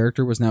DeGeneres'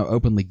 character was now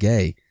openly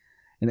gay.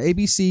 An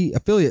ABC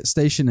affiliate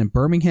station in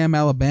Birmingham,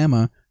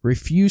 Alabama,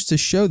 refused to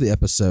show the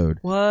episode,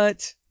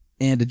 What?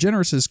 and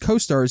DeGeneres'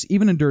 co-stars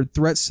even endured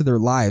threats to their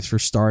lives for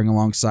starring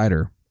alongside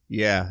her.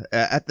 Yeah.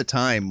 At the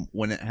time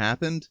when it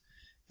happened,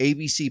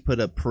 ABC put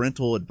a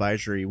parental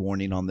advisory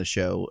warning on the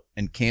show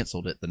and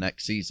canceled it the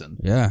next season.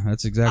 Yeah,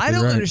 that's exactly I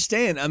don't right.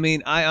 understand. I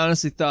mean, I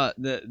honestly thought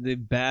that the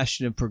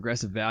bastion of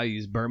progressive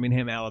values,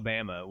 Birmingham,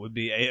 Alabama, would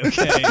be A-okay with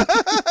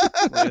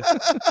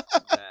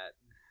that.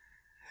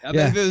 I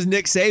bet if it was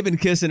Nick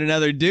Saban kissing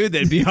another dude,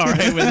 they'd be all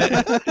right with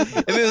it.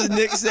 If it was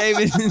Nick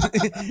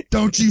Saban...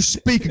 Don't you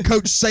speak of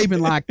Coach Saban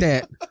like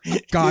that.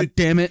 God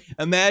damn it.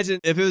 Imagine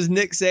if it was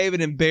Nick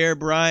Saban and Bear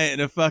Bryant in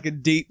a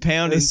fucking deep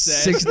pounding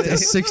session.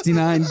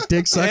 69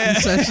 dick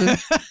sucking session.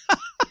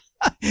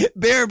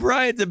 Bear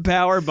Bryant's a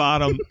power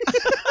bottom.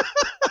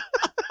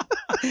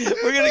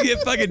 We're going to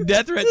get fucking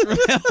death threats from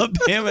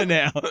Alabama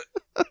now.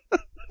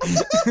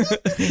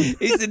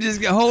 He said,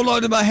 just hold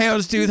on to my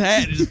houndstooth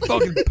hat and just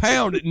fucking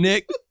pound it,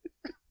 Nick.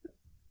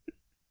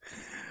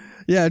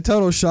 Yeah, a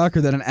total shocker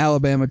that an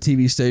Alabama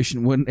TV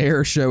station wouldn't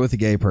air a show with a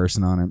gay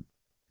person on it.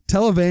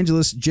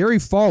 Televangelist Jerry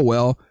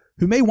Falwell,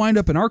 who may wind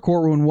up in our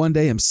courtroom one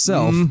day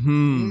himself,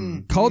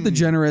 called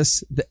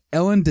DeGeneres the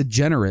Ellen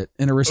Degenerate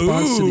in a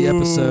response to the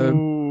episode.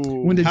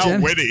 When How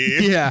witty.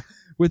 Yeah,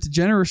 with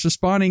DeGeneres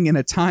responding in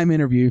a Time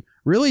interview,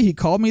 "Really, he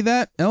called me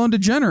that? Ellen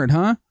Degenerate,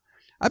 huh?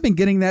 I've been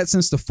getting that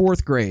since the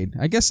 4th grade.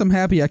 I guess I'm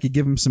happy I could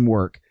give him some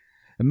work."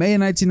 In May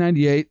of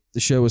 1998, the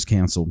show was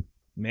canceled.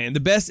 Man, the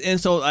best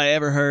insult I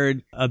ever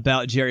heard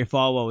about Jerry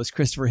Falwell was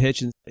Christopher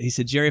Hitchens. He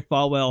said, Jerry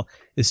Falwell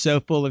is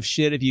so full of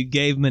shit, if you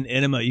gave him an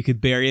enema, you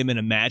could bury him in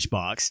a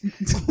matchbox.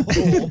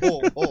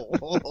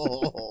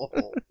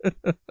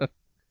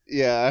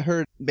 Yeah, I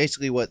heard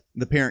basically what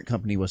the parent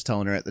company was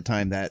telling her at the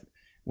time, that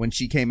when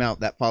she came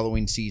out that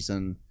following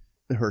season,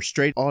 her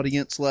straight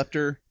audience left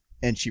her,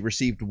 and she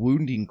received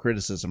wounding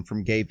criticism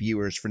from gay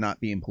viewers for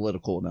not being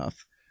political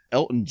enough.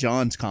 Elton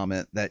John's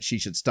comment that she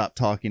should stop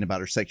talking about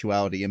her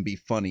sexuality and be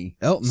funny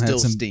still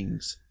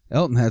stings.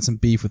 Elton had some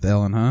beef with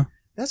Ellen, huh?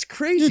 That's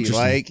crazy.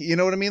 Like, you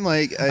know what I mean?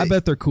 Like, I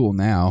bet they're cool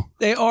now.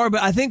 They are,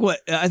 but I think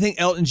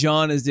Elton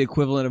John is the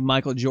equivalent of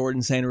Michael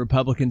Jordan saying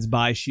Republicans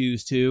buy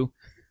shoes too,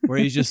 where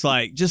he's just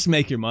like, just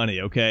make your money,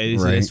 okay?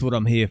 Right. That's what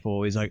I'm here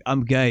for. He's like,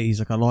 I'm gay. He's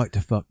like, I like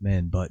to fuck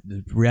men, but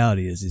the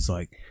reality is, he's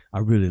like, I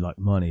really like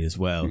money as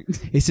well.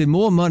 He said,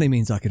 more money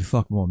means I can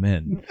fuck more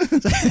men.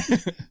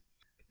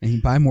 And he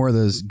buy more of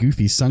those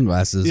goofy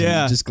sunglasses.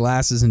 Yeah. And just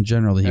glasses in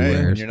general that he and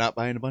wears. you're not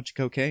buying a bunch of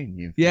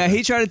cocaine. Yeah,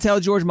 he tried to tell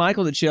George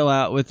Michael to chill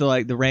out with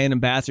the random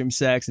bathroom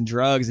sex and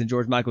drugs, and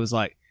George Michael was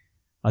like,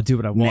 I'll do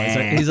what I want.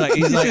 Nah. He's like,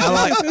 he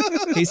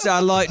said, I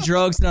like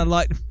drugs and I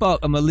like to fuck.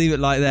 I'm gonna leave it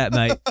like that,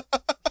 mate.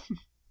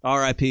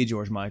 R.I.P.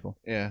 George Michael.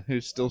 Yeah,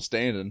 who's still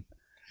standing?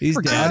 He's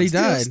Forgot dead. he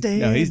died.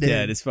 No, he's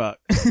dead as fuck.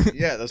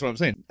 Yeah, that's what I'm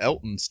saying.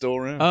 Elton's still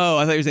around. Oh,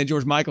 I thought you were saying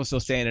George Michael's still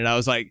standing. I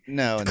was like,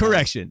 No.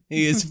 correction.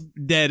 He is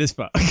dead as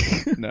fuck.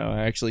 No,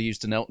 I actually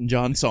used an Elton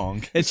John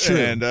song. It's true.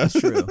 And, It's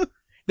true.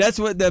 That's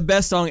what the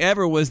best song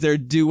ever was, their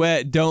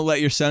duet, Don't Let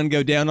Your Sun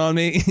Go Down on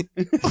Me.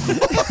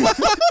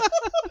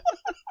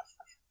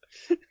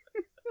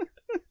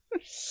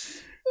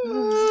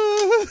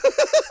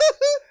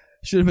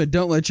 Should have been,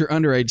 don't let your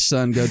underage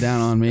son go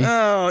down on me.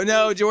 Oh,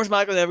 no, George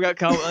Michael never got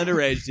caught with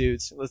underage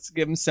dudes. Let's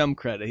give him some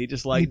credit. He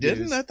just liked he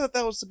didn't? dudes. I thought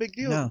that was the big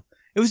deal. No.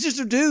 It was just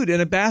a dude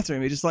in a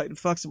bathroom. He just liked to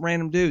fuck some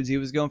random dudes. He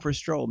was going for a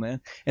stroll,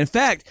 man. In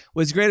fact,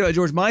 what's great about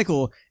George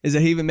Michael is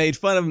that he even made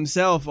fun of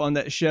himself on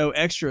that show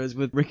Extras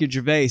with Ricky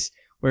Gervais,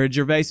 where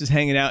Gervais was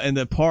hanging out in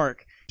the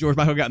park. George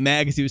Michael got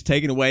mad because he was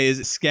taking away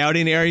his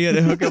scouting area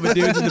to hook up with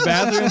dudes in the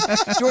bathroom.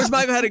 George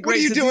Michael had a great... What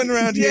are you doing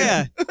around here?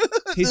 Yeah.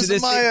 He This said,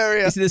 is my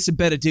area. He said, there's some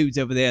better dudes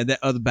over there in that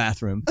other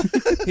bathroom.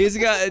 He's a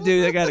guy,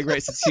 dude, that got a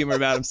great sense of humor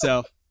about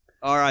himself.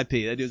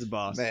 R.I.P. That dude's a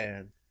boss.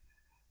 Man.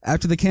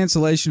 After the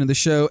cancellation of the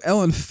show,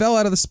 Ellen fell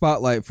out of the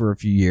spotlight for a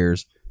few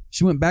years.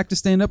 She went back to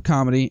stand-up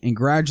comedy and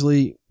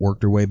gradually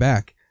worked her way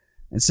back.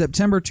 In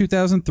September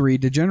 2003,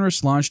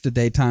 DeGeneres launched a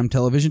daytime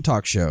television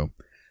talk show,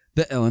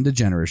 The Ellen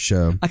DeGeneres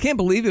Show. I can't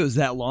believe it was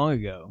that long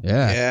ago.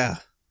 Yeah.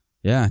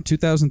 Yeah,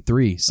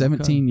 2003,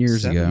 17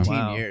 years ago. 17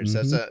 Wow. years.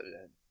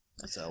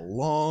 That's a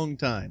long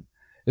time.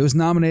 It was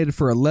nominated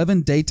for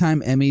 11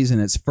 daytime Emmys in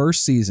its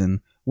first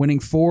season, winning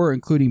 4,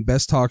 including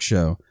Best Talk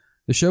Show.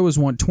 The show has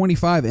won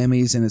 25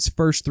 Emmys in its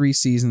first 3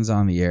 seasons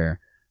on the air.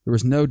 There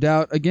was no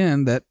doubt,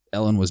 again, that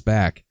Ellen was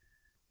back.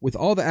 With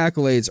all the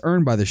accolades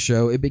earned by the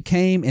show, it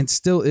became and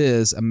still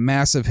is a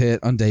massive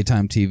hit on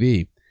daytime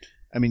TV.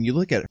 I mean, you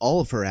look at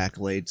all of her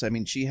accolades. I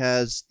mean, she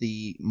has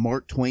the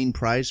Mark Twain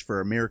Prize for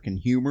American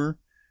Humor,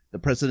 the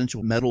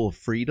Presidential Medal of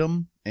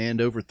Freedom,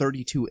 and over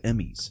 32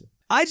 Emmys.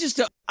 I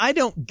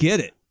don't get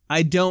it.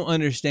 I don't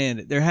understand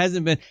it. There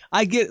hasn't been,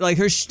 I get, like,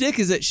 her shtick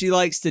is that she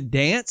likes to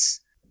dance.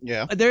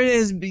 Yeah. There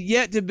has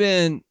yet to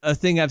been a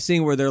thing I've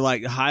seen where they're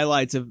like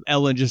highlights of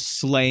Ellen just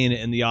slaying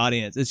it in the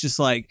audience. It's just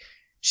like,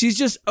 she's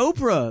just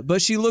Oprah, but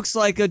she looks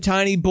like a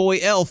tiny boy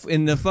elf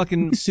in the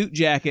fucking suit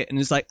jacket. And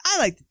it's like, I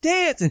like to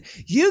dance and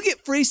you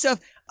get free stuff.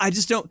 I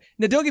just don't.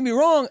 Now, don't get me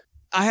wrong.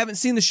 I haven't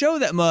seen the show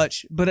that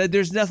much, but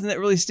there's nothing that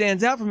really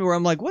stands out for me where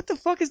I'm like, what the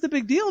fuck is the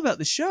big deal about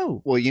the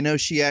show? Well, you know,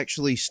 she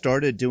actually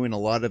started doing a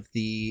lot of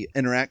the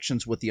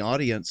interactions with the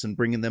audience and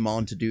bringing them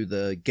on to do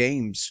the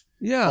games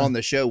on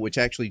the show, which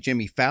actually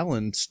Jimmy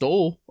Fallon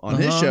stole on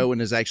his show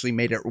and has actually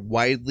made it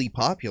widely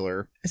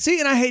popular. See,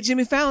 and I hate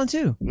Jimmy Fallon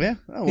too. Yeah,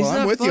 oh, He's well, I'm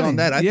not with you funny. on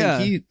that. I Yeah.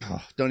 think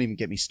don't even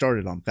get me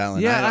started on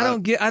Fallon. Yeah,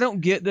 I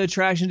don't get the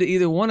attraction to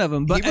either one of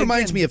them. But he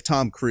reminds me of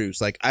Tom Cruise.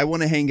 Like, I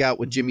want to hang out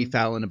with Jimmy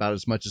Fallon about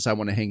as much as I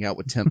want to hang out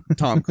with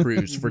Tom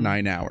Cruise for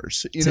 9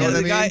 hours. You know Yeah, what I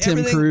the mean? guy- Tim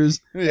everything-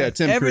 Cruise. Yeah,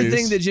 Tim everything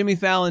Cruise. that Jimmy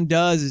Fallon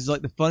does is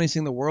like the funniest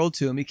thing in the world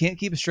to him. He can't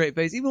keep a straight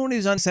face. Even when he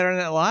was on Saturday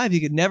Night Live, he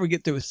could never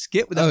get through a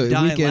skit without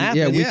dying laughing.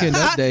 Yeah, weekend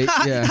update.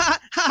 Yeah.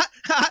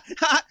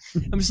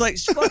 I'm just like,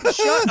 fucking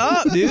shut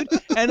up, dude.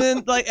 And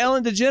then like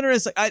Ellen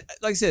DeGeneres, like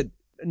I said,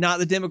 not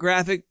the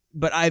demographic,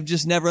 but I've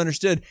just never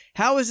understood,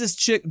 how is this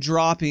chick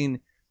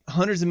dropping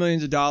hundreds of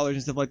millions of dollars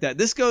and stuff like that?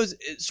 This goes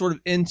sort of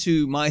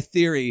into my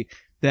theory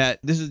that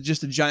this is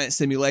just a giant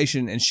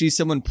simulation and she's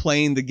someone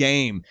playing the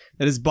game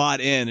that is bought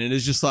in and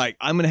is just like,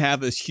 I'm going to have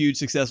this huge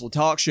successful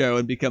talk show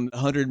and become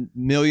 $100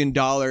 million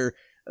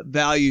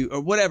value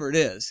or whatever it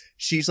is.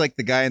 She's like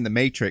the guy in the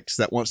Matrix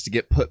that wants to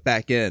get put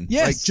back in.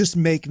 Yes. Like, just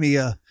make me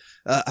a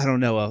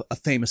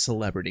famous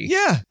celebrity.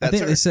 Yeah. I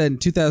think her. they said in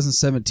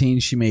 2017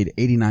 she made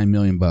 $89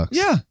 million.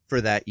 Yeah. For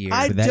that year.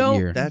 I for that don't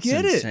year. That's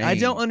get it. I insane.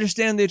 don't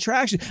understand the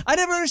attraction. I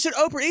never understood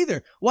Oprah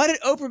either. Why did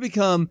Oprah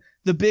become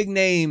the big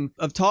name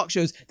of talk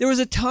shows? There was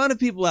a ton of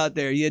people out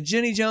there. You had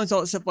Jenny Jones,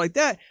 all that stuff like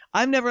that.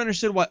 I've never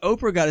understood why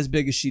Oprah got as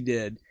big as she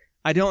did.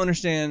 I don't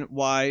understand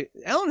why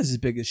Ellen is as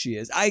big as she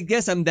is. I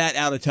guess I'm that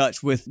out of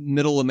touch with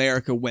middle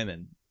America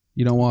women.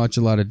 You don't watch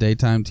a lot of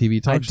daytime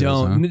TV talk I shows,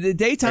 don't. huh? The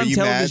daytime Are you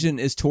television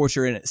is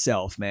torture in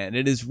itself, man.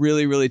 It is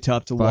really, really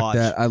tough to Fuck watch.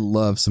 that. I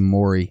love some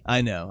Maury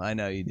I know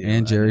you do.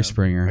 and I Jerry know.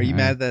 Springer. Are you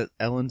mad that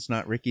Ellen's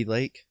not Ricky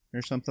Lake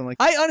or something like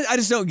that? I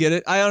just don't get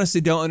it. I honestly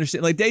don't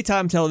understand. Like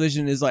daytime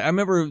television is like, I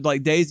remember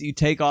like days that you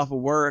take off of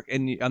work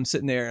and I'm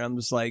sitting there and I'm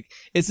just like,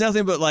 it's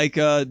nothing but like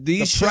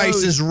these shows. Price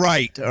is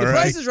Right. All The right.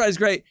 Price is Right is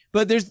great,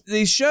 but there's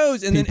these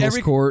shows and People's then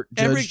every Court,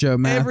 Judge Joe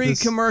Mathis. every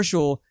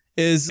commercial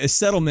is a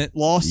settlement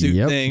lawsuit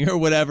Yep. thing or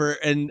whatever,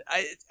 and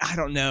I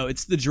don't know.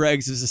 It's the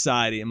dregs of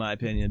society, in my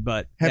opinion.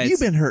 But Have you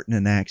been hurt in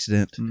an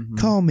accident? Mhm.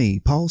 Call me,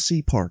 Paul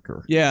C.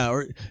 Parker. Yeah,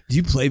 or do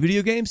you play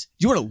video games?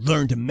 Do you want to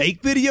learn to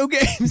make video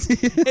games?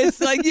 It's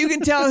like you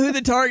can tell who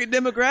the target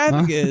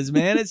demographic is,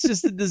 man. It's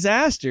just a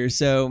disaster.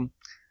 So,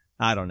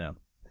 I don't know.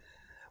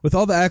 With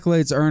all the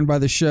accolades earned by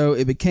the show,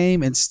 it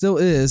became and still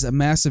is a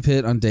massive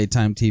hit on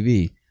daytime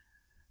TV.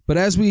 But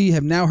as we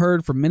have now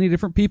heard from many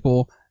different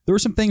people, there were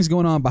some things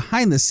going on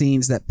behind the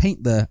scenes that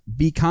paint the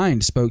Be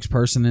Kind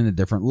spokesperson in a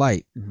different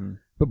light.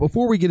 But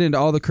before we get into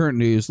all the current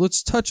news,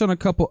 let's touch on a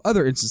couple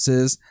other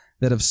instances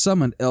that have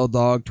summoned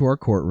L-Dog to our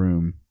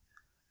courtroom.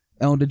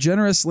 Ellen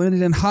DeGeneres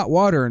landed in hot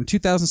water in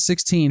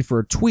 2016 for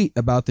a tweet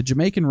about the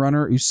Jamaican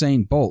runner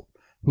Usain Bolt,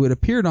 who had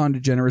appeared on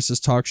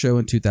DeGeneres' talk show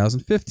in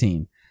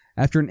 2015.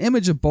 After an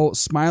image of Bolt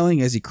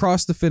smiling as he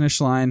crossed the finish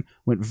line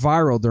went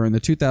viral during the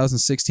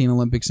 2016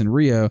 Olympics in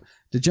Rio,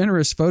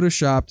 DeGeneres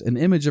photoshopped an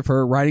image of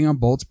her riding on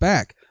Bolt's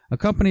back,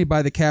 accompanied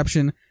by the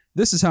caption,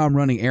 "This is how I'm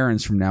running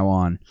errands from now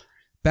on."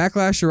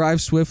 Backlash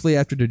arrived swiftly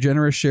after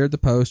DeGeneres shared the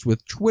post,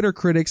 with Twitter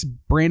critics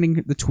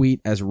branding the tweet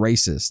as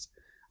racist.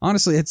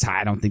 Honestly,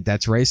 I don't think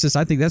that's racist.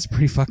 I think that's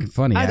pretty fucking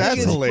funny. I think That's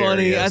it's hilarious.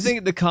 funny. I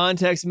think the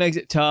context makes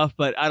it tough,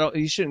 but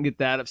you shouldn't get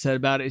that upset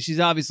about it. She's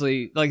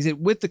obviously, like I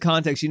said, with the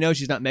context,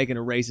 she's not making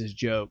a racist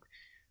joke.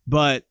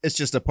 But It's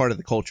just a part of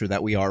the culture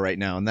that we are right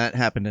now, and that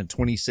happened in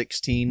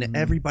 2016. Mhm.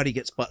 Everybody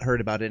gets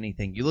butthurt about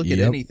anything. You look at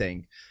Yep.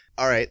 anything.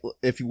 All right,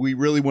 if we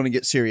really want to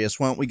get serious,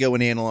 why don't we go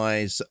and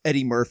analyze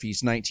Eddie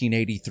Murphy's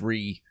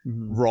 1983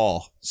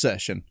 Raw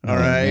session? All Oh,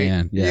 right,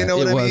 man. Yeah, you know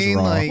what it I was mean?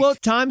 Raw. Like, well,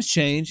 times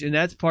change, and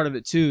that's part of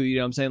it too. You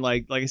know what I'm saying?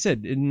 Like I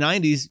said, in the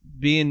 90s,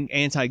 being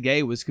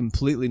anti-gay was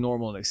completely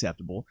normal and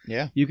acceptable.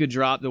 yeah, You could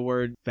drop the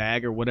word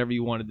fag or whatever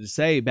you wanted to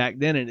say back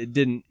then, and it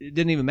didn't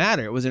even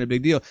matter. It wasn't a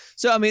big deal.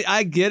 So I mean,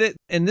 I get it.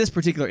 In this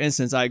particular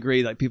instance, I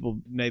agree. Like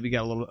people maybe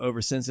got a little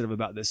oversensitive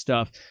about this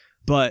stuff.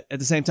 But at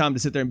the same time, to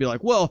sit there and be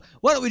like, well,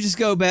 why don't we just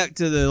go back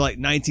to the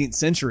 19th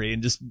century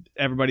and just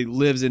everybody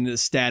lives in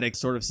this static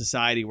sort of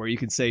society where you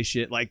can say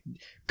shit like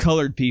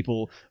colored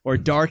people or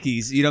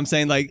darkies. You know what I'm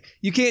saying? Like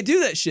you can't do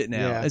that shit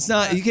now. Yeah. It's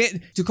not, you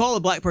can't, to call a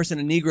black person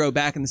a Negro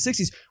back in the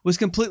 60s was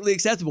completely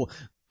acceptable.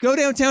 Go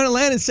downtown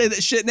Atlanta and say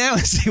that shit now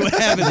and see what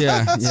happens.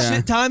 Yeah.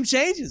 Shit, time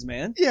changes,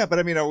 man. yeah. But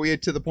I mean, are we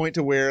to the point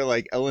to where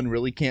like Ellen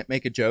really can't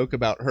make a joke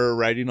about her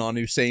riding on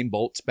Usain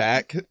Bolt's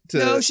back?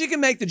 No, she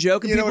can make the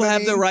joke, and You know people what I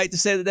have the mean? right to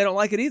say that they don't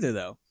like it either,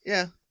 though.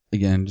 yeah.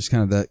 Again, just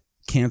kind of that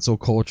cancel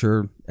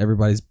culture.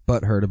 Everybody's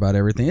butthurt about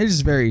everything. It's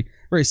just very,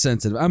 very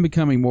sensitive. I'm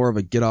becoming more of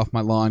a get off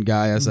my lawn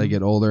guy as I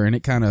get older, and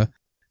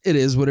it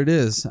is what it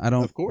is. I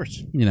don't, Of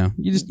course. you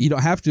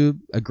don't have to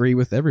agree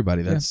with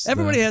everybody. That's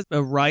Everybody has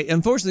a right.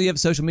 Unfortunately, you have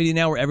social media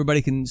now where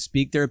everybody can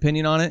speak their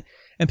opinion on it,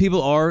 and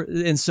people are,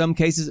 in some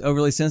cases,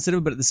 overly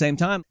sensitive, but at the same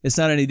time, it's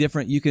not any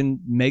different. You can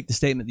make the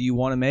statement that you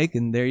want to make,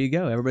 and there you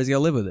go. Everybody's got to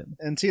live with it.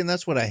 And see, and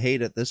that's what I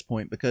hate at this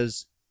point,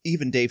 because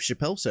even Dave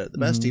Chappelle said it the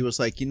best. Mhm. He was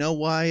like, you know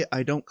why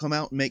I don't come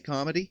out and make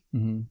comedy?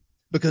 Mm-hmm.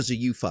 because of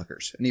you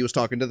fuckers. And he was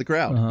talking to the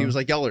crowd. Uh-huh. He was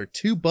like, y'all are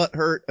too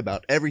butthurt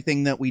about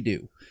everything that we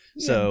do.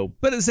 So,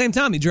 But at the same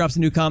time, he drops a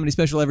new comedy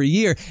special every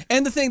year.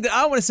 And the thing that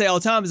I want to say all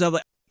the time is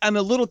I'm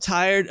a little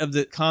tired of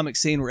the comic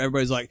scene where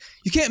everybody's like,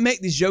 you can't make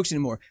these jokes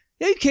anymore.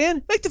 Yeah, you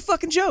can. Make the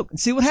fucking joke and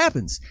see what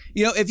happens.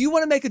 You know, if you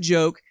want to make a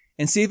joke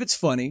and see if it's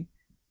funny,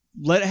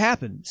 let it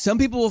happen. Some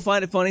people will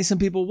find it funny. Some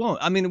people won't.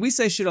 I mean, we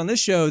say shit on this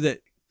show that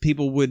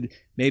people would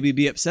maybe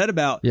be upset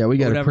about. Yeah, we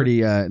got a whatever.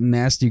 pretty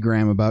nasty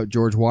gram about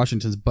George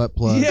Washington's butt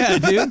plug. Yeah,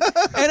 dude.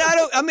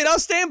 And I'll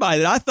stand by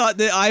that. I thought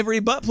that Ivory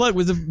butt plug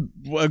was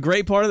a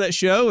great part of that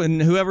show,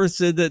 and whoever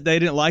said that they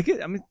didn't like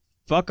it, I mean,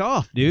 fuck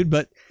off, dude.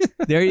 But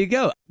there you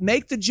go.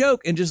 Make the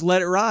joke and just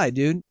let it ride,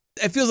 dude.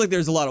 It feels like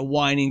there's a lot of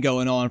whining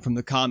going on from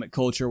the comic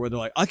culture where they're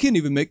like, I can't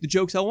even make the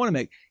jokes I want to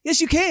make.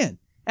 Yes, you can.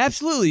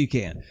 Absolutely, you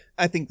can.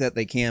 I think that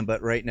they can,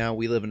 but right now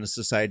we live in a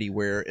society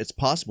where it's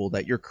possible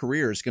that your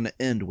career is going to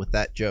end with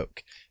that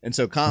joke. And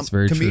so That's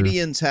very true.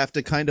 comedians have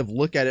to kind of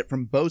look at it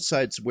from both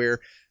sides where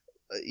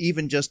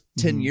even just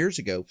 10 years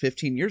ago,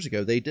 15 years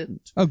ago, they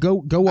didn't. Oh,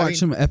 go watch mean-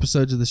 some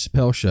episodes of the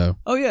Chappelle Show.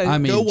 Oh, yeah. I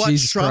mean, Go watch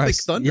Jesus Tropic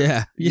Christ. Thunder.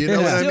 Yeah, You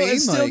know what I mean? It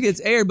still Like- gets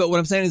aired, but what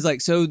I'm saying is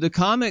like, so the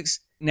comics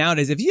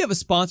nowadays, if you have a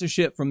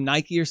sponsorship from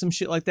Nike or some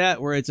shit like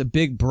that, where it's a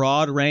big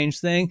broad range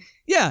thing,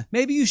 yeah,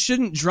 maybe you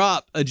shouldn't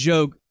drop a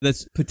joke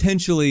that's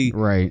potentially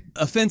right.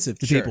 offensive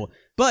to Sure. people.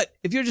 But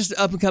if you're just an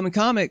up and coming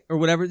comic or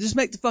whatever, just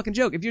make the fucking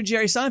joke. If you're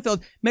Jerry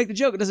Seinfeld, make the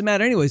joke. It doesn't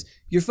matter anyways.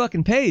 You're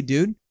fucking paid,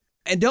 dude.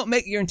 And don't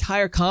make your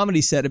entire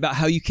comedy set about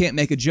how you can't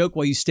make a joke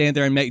while you stand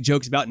there and make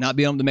jokes about not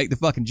being able to make the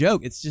fucking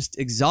joke. It's just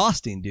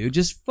exhausting, dude.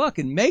 Just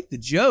fucking make the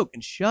joke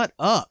and shut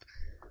up.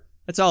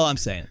 That's all I'm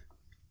saying.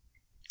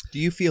 Do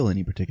you feel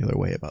any particular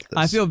way about this?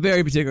 I feel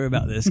very particular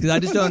about this because I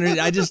just don't.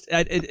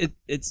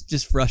 It's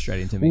just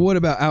frustrating to me. Well, what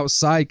about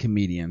outside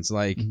comedians,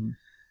 like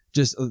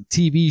just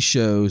TV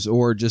shows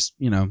or just,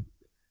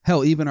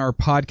 hell, even our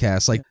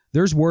podcast? Like,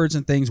 there's words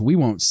and things we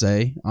won't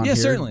say on Yeah,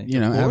 here. certainly. You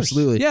know, Of course.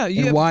 absolutely. Yeah,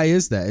 and why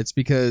is that? It's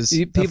because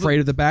People- afraid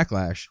of the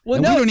backlash. Well,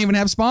 and no, we don't even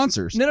have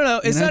sponsors. No.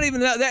 It's You know? not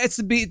even that.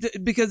 It's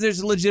because there's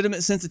a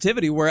legitimate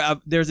sensitivity where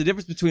there's a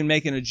difference between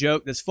making a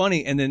joke that's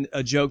funny and then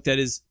a joke that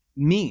is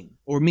mean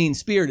or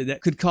mean-spirited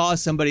that could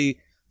cause somebody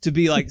to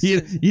be like.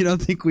 You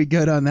don't think we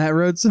go down that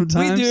road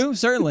sometimes? We do,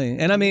 certainly.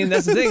 And I mean,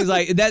 that's the thing is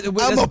like that.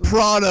 I'm a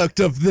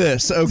product of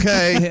this,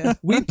 okay? Yeah.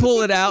 We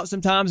pull it out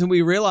sometimes and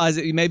we realize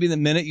that maybe the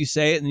minute you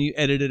say it and you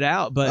edit it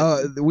out.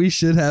 But We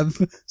should have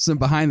some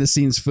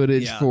behind-the-scenes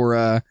footage Yeah. for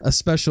a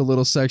special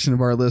little section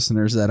of our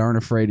listeners that aren't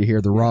afraid to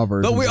hear the raw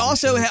version. But we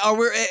also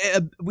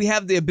we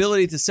have the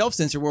ability to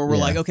self-censor where we're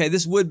Yeah. like, okay,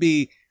 this would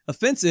be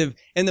offensive.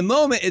 In the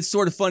moment, it's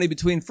sort of funny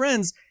between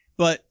friends.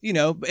 But,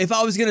 if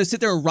I was going to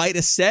sit there and write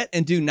a set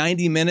and do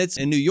 90 minutes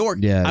in New York,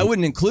 Yeah. I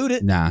wouldn't include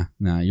it. Nah,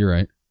 you're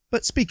right.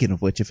 But speaking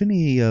of which, if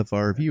any of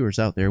our viewers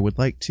out there would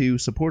like to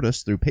support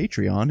us through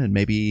Patreon and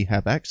maybe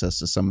have access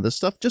to some of this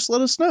stuff, just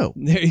let us know.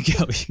 There you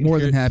go. More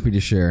than happy to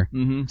share.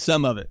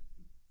 Some of it.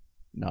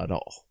 Not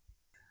all.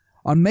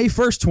 On May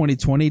 1st,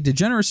 2020,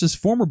 DeGeneres'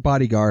 former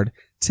bodyguard,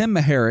 Tim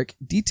Maharik,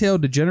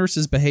 detailed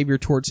DeGeneres' behavior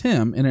towards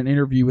him in an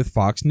interview with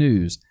Fox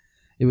News.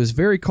 It was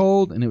very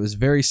cold, and it was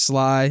very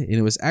sly, and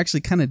it was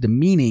actually kind of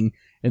demeaning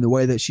in the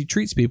way that she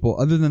treats people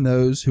other than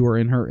those who are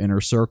in her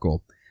inner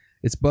circle.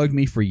 It's bugged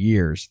me for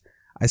years.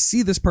 I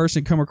see this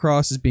person come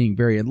across as being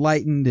very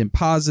enlightened and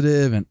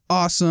positive and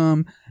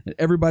awesome, and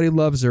everybody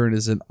loves her and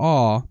is in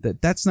awe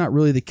that that's not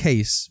really the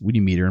case when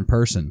you meet her in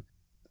person.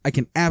 I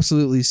can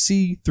absolutely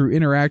see through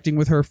interacting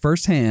with her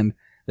firsthand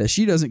that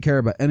she doesn't care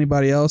about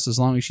anybody else as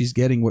long as she's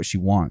getting what she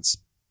wants.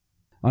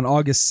 On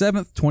August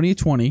 7th,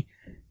 2020,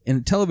 in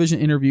a television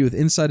interview with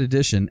Inside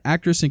Edition,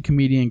 actress and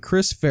comedian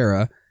Chris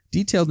Farah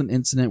detailed an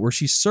incident where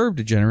she served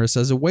DeGeneres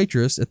as a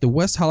waitress at the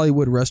West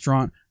Hollywood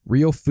restaurant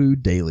Real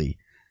Food Daily.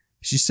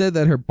 She said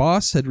that her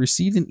boss had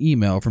received an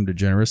email from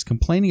DeGeneres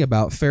complaining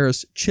about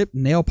Farah's chipped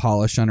nail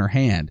polish on her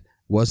hand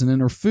wasn't in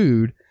her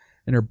food,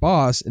 and her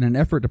boss, in an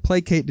effort to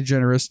placate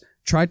DeGeneres,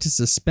 tried to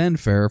suspend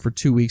Farah for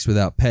 2 weeks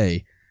without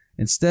pay.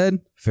 Instead,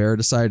 Farah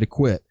decided to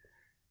quit.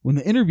 When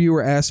the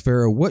interviewer asked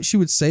Farah what she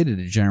would say to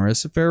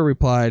DeGeneres, Farah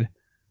replied,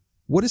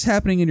 "What is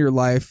happening in your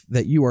life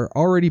that you are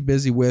already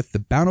busy with the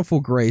bountiful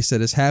grace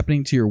that is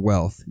happening to your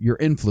wealth, your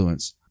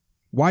influence?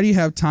 Why do you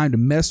have time to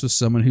mess with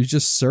someone who's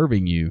just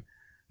serving you?"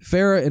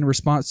 Farah, in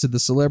response to the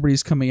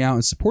celebrities coming out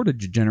and supported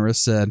DeGeneres,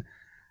 said,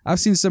 "I've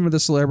seen some of the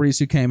celebrities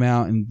who came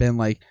out and been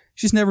like,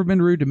 she's never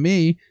been rude to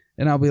me.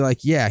 And I'll be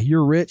like, yeah,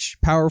 you're rich,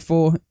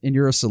 powerful, and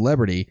you're a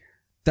celebrity.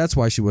 That's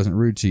why she wasn't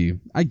rude to you.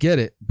 I get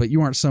it, but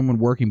you aren't someone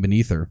working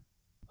beneath her."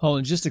 Hold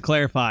on, just to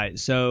clarify.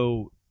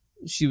 So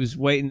she was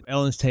waiting at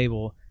Ellen's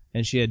table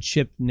and she had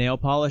chipped nail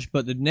polish,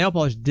 but the nail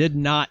polish did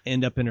not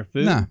end up in her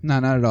food? No,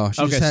 not at all.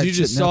 She Okay, just so had you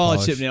just chipped nail saw a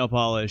polish. chipped nail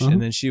polish Uh-huh.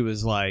 and then she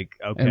was like,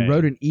 okay. And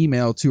wrote an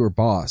email to her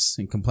boss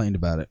and complained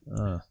about it.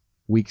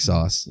 Weak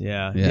sauce.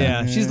 Yeah.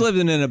 Yeah. She's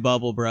living in a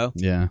bubble, bro.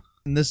 Yeah.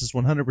 And this is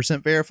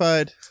 100%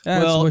 verified.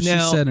 That's Well, what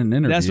now, she said in an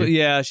interview. That's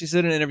what, she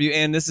said in an interview.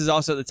 And this is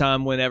also the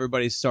time when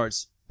everybody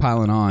starts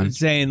Piling on.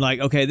 saying like,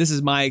 okay, this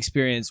is my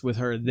experience with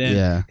her then.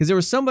 Yeah. Because there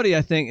was somebody,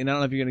 I think, and I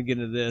don't know if you're going to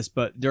get into this,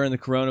 but during the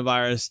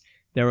coronavirus,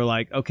 they were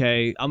like,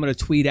 okay, I'm going to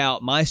tweet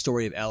out my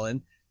story of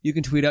Ellen. You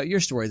can tweet out your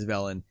stories of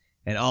Ellen.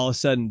 And all of a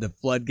sudden the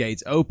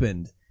floodgates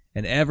opened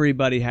and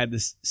everybody had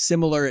this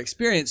similar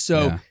experience.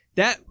 So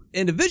that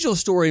individual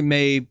story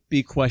may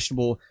be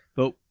questionable,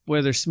 but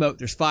where there's smoke,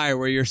 there's fire,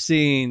 where you're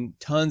seeing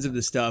tons of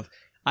this stuff,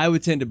 I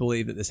would tend to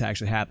believe that this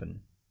actually happened.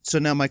 So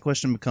now my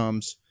question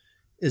becomes,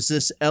 is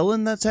this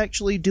Ellen that's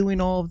actually doing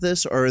all of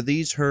this, or are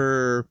these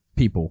her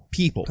people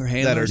Her that are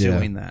handlers?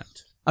 doing that?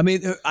 I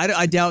mean,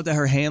 I doubt that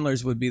her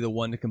handlers would be the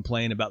one to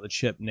complain about the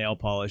chipped nail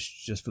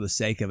polish just for the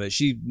sake of it.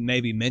 She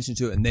maybe mentioned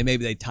to it, and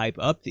maybe they type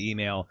up the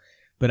email,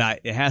 but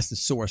it has to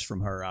source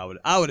from her.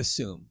 I would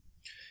assume.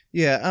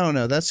 Yeah, I don't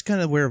know. That's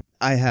kind of where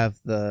I have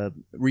the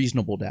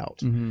reasonable doubt.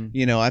 Mm-hmm.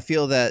 You know, I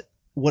feel that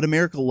what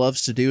America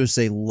loves to do is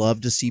they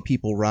love to see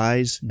people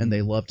rise and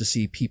they love to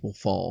see people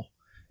fall.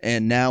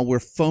 And now we're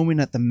foaming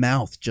at the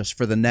mouth just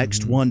for the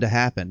next one to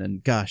happen.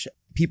 And gosh,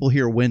 people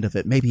hear wind of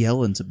it. Maybe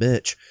Ellen's a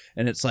bitch.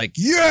 And it's like,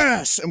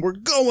 yes, and we're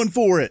going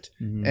for it.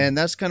 And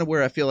that's kind of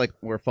where I feel like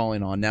we're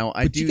falling on. Now,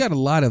 you got a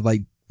lot of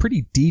like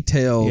pretty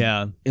detailed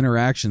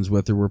interactions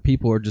with her where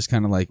people are just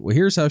kind of like, well,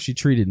 here's how she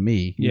treated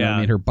me. You know what I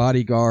mean? Her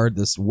bodyguard,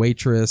 this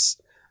waitress,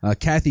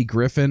 Kathy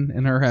Griffin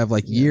and her have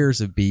like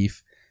years of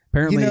beef.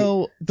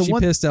 Apparently, she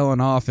pissed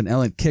Ellen off and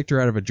Ellen kicked her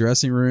out of a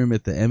dressing room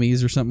at the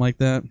Emmys or something like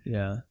that.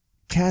 Yeah.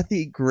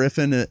 Kathy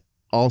Griffin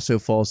also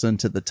falls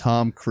into the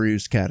Tom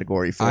Cruise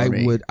category for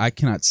me. I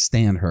cannot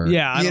stand her.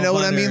 Yeah. You know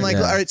what I mean? Like,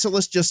 all right, so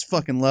let's just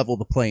fucking level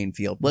the playing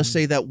field. Let's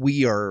say that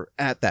we are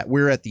at that.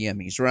 We're at the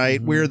Emmys,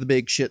 right? We're the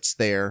big shits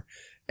there.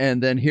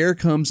 And then here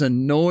comes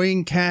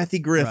annoying Kathy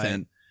Griffin.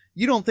 Right.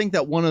 You don't think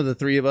that one of the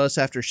three of us,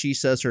 after she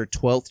says her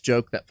 12th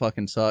joke that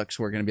fucking sucks,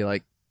 we're going to be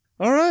like,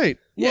 all right.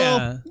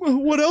 Yeah. Well,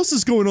 what else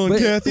is going on,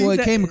 Kathy? Well,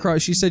 it came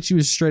across. She said she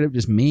was straight up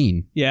just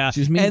mean. Yeah.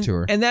 She was mean to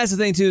her. And that's the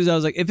thing, too, is I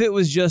was like, if it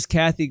was just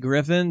Kathy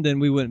Griffin, then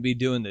we wouldn't be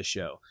doing this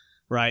show.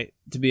 Right?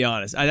 To be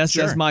honest.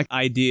 That's my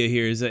idea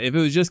here, is that if it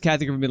was just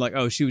Kathy Griffin being like,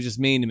 oh, she was just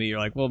mean to me, you're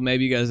like, well,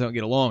 maybe you guys don't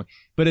get along.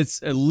 But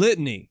it's a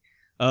litany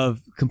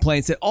of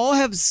complaints that all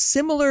have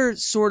similar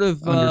sort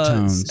of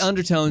undertones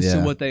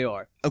to what they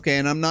are. Okay,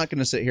 and I'm not going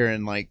to sit here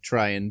and like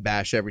try and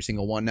bash every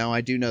single one. Now,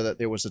 I do know that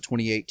there was a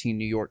 2018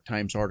 New York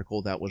Times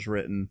article that was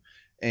written,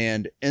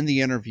 and in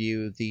the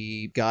interview,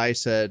 the guy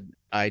said,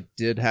 I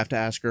did have to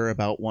ask her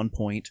about one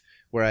point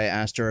where I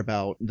asked her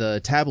about the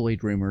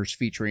tabloid rumors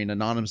featuring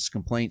anonymous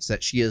complaints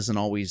that she isn't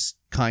always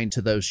kind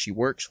to those she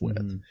works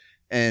with.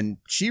 And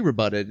she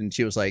rebutted, and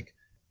she was like,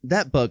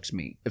 that bugs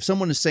me. If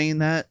someone is saying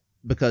that,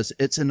 because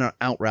it's an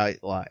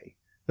outright lie.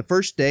 The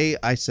first day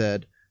I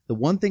said, the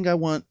one thing I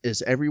want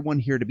is everyone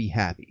here to be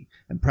happy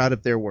and proud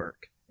of their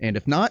work. And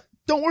if not,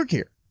 don't work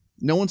here.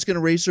 No one's going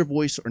to raise their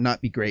voice or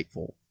not be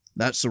grateful.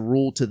 That's the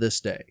rule to this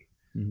day.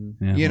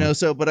 You know,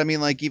 so, but I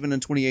mean, like, even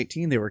in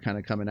 2018, they were kind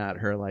of coming at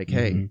her like,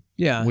 hey,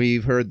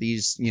 we've heard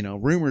these,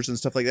 rumors and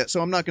stuff like that.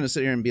 So I'm not going to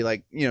sit here and be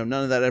like, none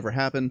of that ever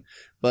happened.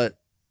 But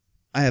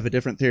I have a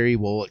different theory.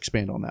 We'll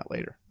expand on that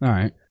later. All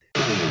right.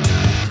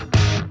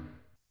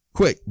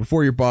 Quick,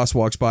 before your boss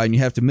walks by and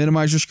you have to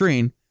minimize your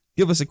screen,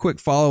 give us a quick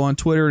follow on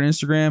Twitter and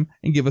Instagram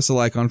and give us a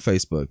like on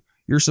Facebook.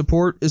 Your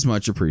support is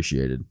much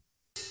appreciated.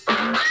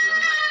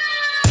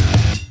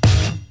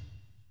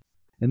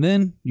 And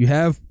then you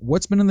have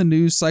what's been in the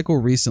news cycle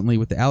recently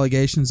with the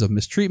allegations of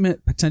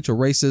mistreatment, potential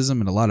racism,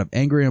 and a lot of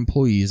angry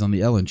employees on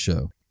The Ellen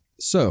Show.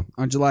 So,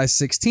 on July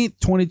 16th,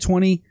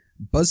 2020,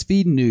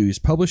 BuzzFeed News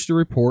published a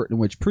report in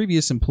which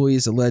previous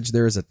employees alleged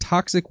there is a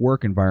toxic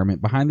work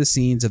environment behind the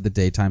scenes of the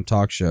daytime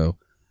talk show.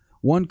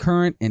 1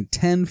 current and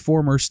 10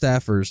 former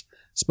staffers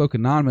spoke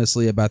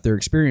anonymously about their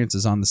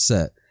experiences on the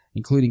set,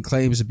 including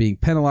claims of being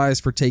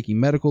penalized for taking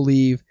medical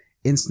leave,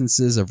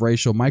 instances of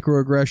racial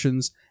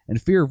microaggressions, and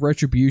fear of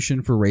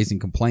retribution for raising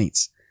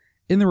complaints.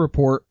 In the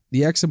report,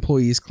 the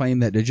ex-employees claim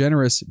that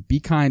DeGeneres' be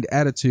kind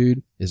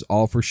attitude is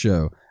all for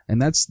show.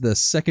 And that's the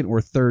second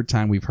or third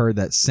time we've heard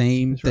that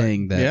same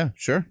thing. Right. Yeah,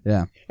 sure.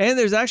 Yeah. And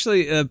there's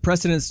actually a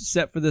precedent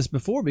set for this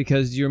before,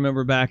 because you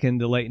remember back in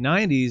the late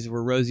 90s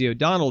where Rosie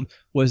O'Donnell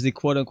was the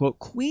quote-unquote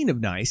queen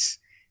of nice.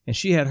 And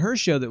she had her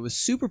show that was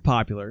super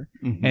popular.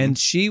 And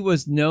she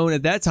was known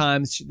at that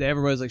time,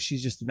 everybody was like,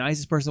 she's just the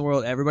nicest person in the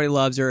world. Everybody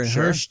loves her. And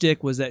her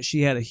shtick was that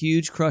she had a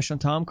huge crush on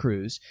Tom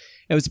Cruise.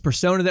 It was a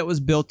persona that was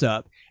built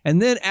up. And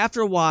then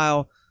after a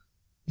while,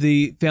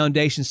 the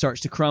foundation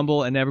starts to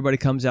crumble and everybody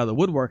comes out of the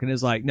woodwork and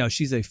is like, no,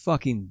 she's a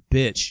fucking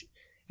bitch.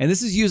 And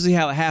this is usually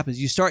how it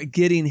happens. You start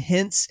getting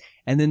hints,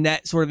 and then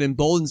that sort of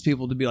emboldens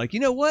people to be like, you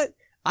know what?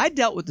 I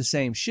dealt with the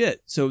same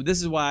shit. So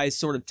this is why I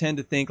sort of tend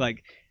to think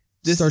like,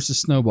 this starts to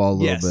snowball a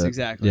little bit. Yes,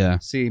 exactly. Yeah.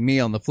 See, me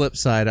on the flip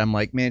side, I'm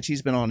like, man,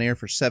 she's been on air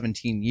for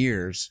 17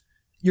 years.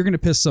 You're going to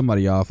piss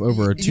somebody off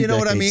over a 2-decade You know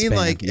what I mean? span.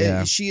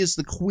 Like, she is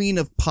the queen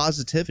of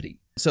positivity.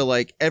 So,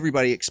 like,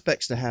 everybody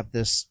expects to have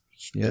this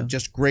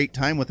just great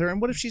time with her.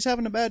 And what if she's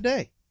having a bad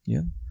day?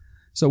 Yeah.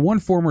 So one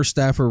former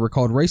staffer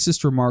recalled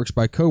racist remarks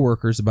by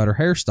coworkers about her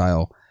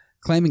hairstyle,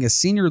 claiming a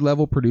senior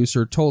level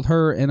producer told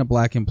her and a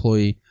black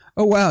employee,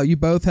 "Oh wow, you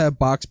both have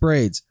box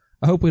braids.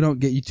 I hope we don't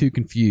get you too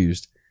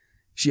confused."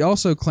 She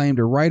also claimed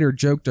a writer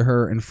joked to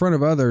her in front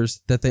of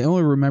others that they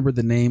only remembered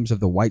the names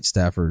of the white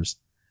staffers.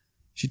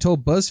 She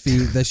told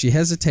BuzzFeed that she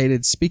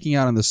hesitated speaking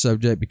out on the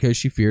subject because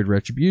she feared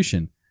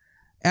retribution.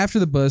 After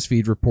the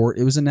BuzzFeed report,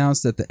 it was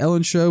announced that The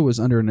Ellen Show was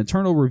under an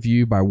internal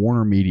review by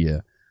Warner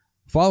Media.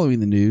 Following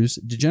the news,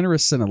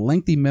 DeGeneres sent a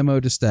lengthy memo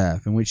to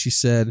staff in which she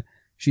said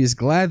she is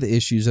glad the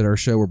issues at our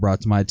show were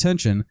brought to my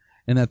attention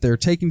and that they're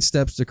taking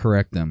steps to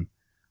correct them.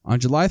 On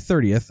July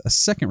 30th, a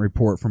second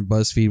report from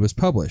BuzzFeed was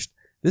published,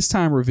 this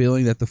time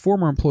revealing that the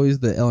former employees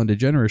of The Ellen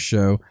DeGeneres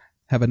Show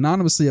have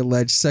anonymously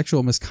alleged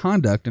sexual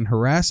misconduct and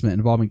harassment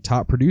involving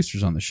top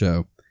producers on the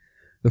show.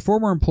 The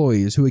former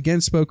employees, who again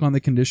spoke on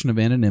the condition of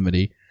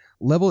anonymity,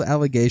 leveled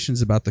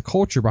allegations about the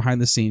culture behind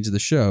the scenes of the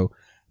show,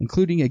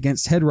 including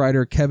against head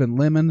writer Kevin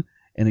Lemon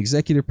and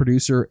executive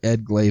producer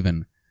Ed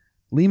Glavin.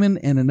 Lehman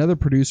and another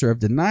producer have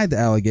denied the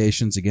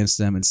allegations against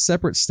them in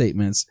separate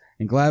statements,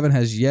 and Glavin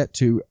has yet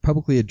to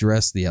publicly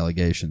address the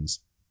allegations.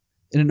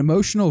 In an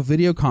emotional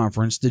video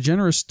conference,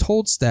 DeGeneres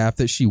told staff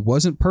that she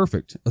wasn't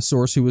perfect. A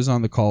source who was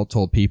on the call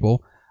told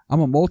People, "I'm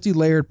a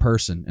multi-layered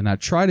person, and I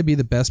try to be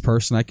the best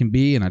person I can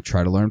be, and I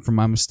try to learn from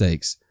my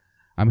mistakes.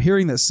 I'm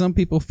hearing that some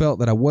people felt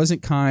that I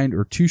wasn't kind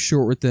or too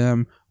short with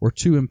them or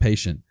too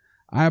impatient.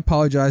 I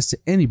apologize to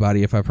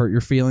anybody if I've hurt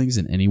your feelings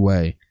in any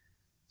way."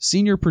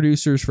 Senior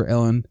producers for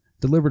Ellen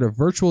delivered a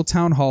virtual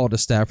town hall to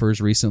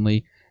staffers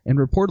recently and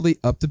reportedly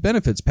upped the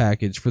benefits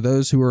package for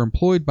those who are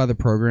employed by the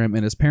program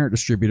and its parent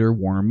distributor,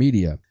 Warner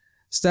Media.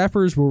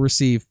 Staffers will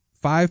receive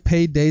 5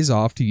 paid days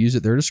off to use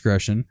at their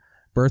discretion,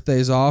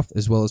 birthdays off,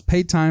 as well as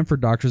paid time for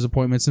doctor's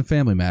appointments and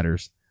family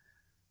matters.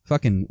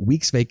 Fucking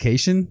week's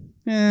vacation?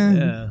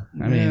 Yeah.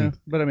 I mean,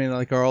 but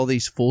like, are all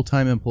these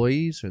full-time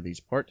employees or these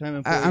part-time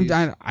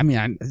employees?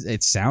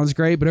 it sounds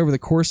great, but over the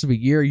course of a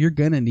year, you're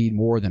going to need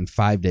more than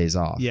 5 days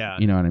off. Yeah.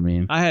 You know what I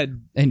mean? I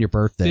had And your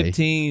birthday.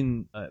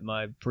 15 at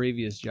my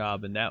previous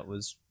job, and that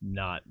was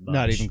not much.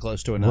 Not even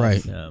close to enough.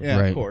 Right. No. Yeah,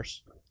 Right. of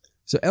course.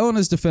 So Ellen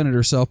has defended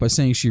herself by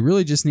saying she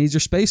really just needs her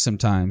space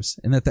sometimes,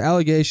 and that the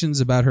allegations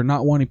about her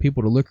not wanting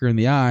people to look her in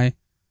the eye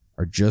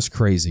are just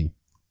crazy.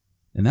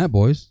 And that,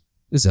 boys,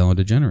 is Ellen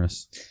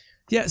DeGeneres.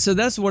 Yeah, so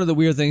that's one of the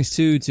weird things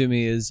too to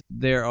me is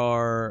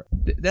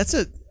that's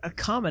a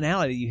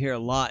commonality you hear a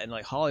lot in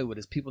like Hollywood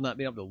is people not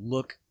being able to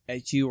look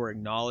at you or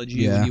acknowledge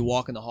you when you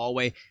walk in the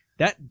hallway.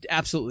 That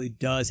absolutely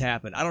does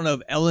happen. I don't know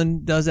if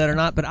Ellen does that or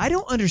not, but I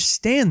don't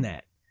understand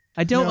that.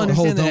 I don't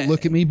understand that. Don't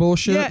look at me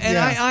bullshit. Yeah, and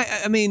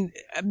I mean,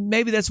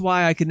 maybe that's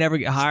why I could never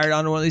get hired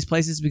onto one of these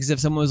places, because if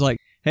someone was like,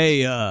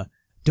 "Hey,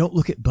 don't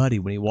look at Buddy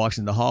when he walks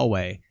in the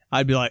hallway,"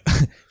 I'd be like,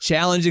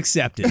 challenge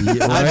accepted.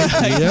 Yeah,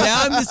 right?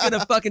 Now I'm just going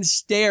to fucking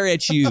stare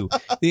at you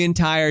the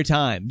entire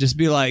time. Just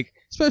be like...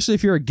 Especially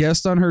if you're a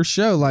guest on her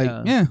show, like,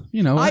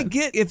 you know. I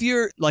get if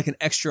you're like an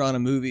extra on a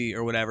movie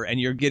or whatever, and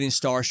you're getting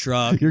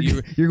starstruck.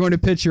 You're going to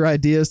pitch your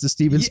ideas to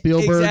Steven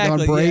Spielberg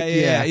on break.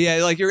 Yeah.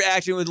 Like you're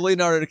acting with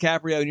Leonardo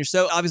DiCaprio, and you're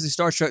so obviously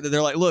starstruck that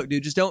they're like, "Look,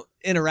 dude, just don't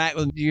interact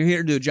with him. You're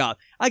here to do a job."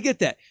 I get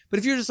that. But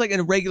if you're just like in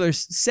a regular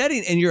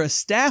setting and you're a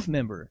staff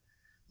member,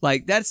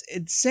 like that's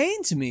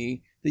insane to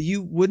me that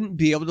you wouldn't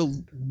be able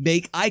to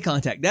make eye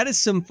contact. That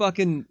is some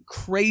fucking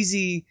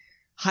crazy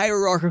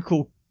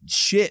hierarchical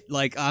shit.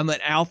 Like, I'm an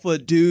alpha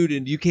dude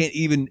and you can't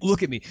even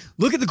look at me.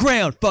 Look at the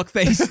ground,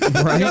 fuckface.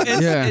 Right?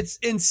 It's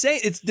insane.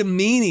 It's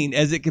demeaning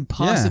as it could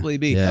possibly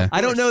be. Yeah. I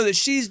don't know that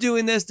she's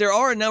doing this. There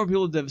are a number of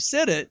people that have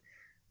said it,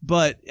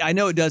 but I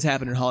know it does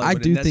happen in Hollywood.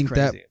 I do think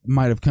crazy. that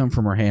might have come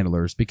from her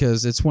handlers,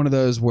 because it's one of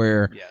those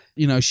where,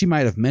 you know, she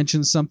might have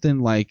mentioned something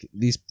like,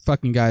 these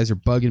fucking guys are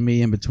bugging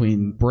me in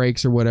between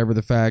breaks or whatever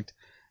the fact.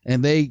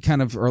 And they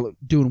kind of are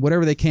doing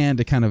whatever they can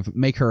to kind of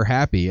make her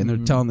happy. And they're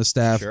telling the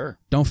staff,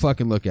 don't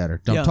fucking look at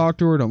her. Don't talk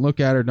to her. Don't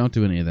look at her. Don't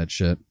do any of that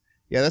shit.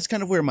 Yeah, that's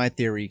kind of where my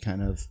theory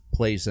kind of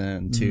plays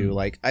into.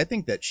 Like, I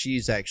think that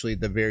she's actually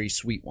the very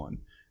sweet one.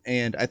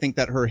 And I think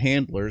that her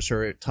handlers,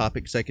 her top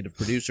executive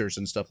producers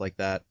and stuff like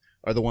that,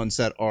 are the ones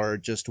that are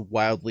just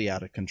wildly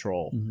out of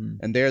control.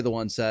 And they're the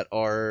ones that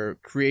are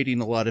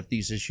creating a lot of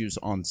these issues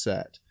on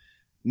set.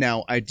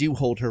 Now, I do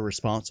hold her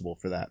responsible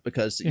for that,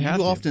 because you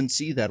often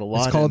see that a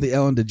lot. It's called the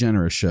Ellen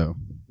DeGeneres Show.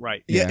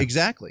 Right. Yeah,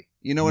 exactly.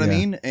 You know what I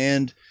mean?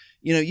 And,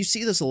 you know, you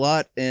see this a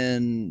lot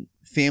in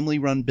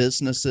family-run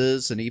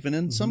businesses and even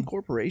in some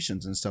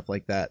corporations and stuff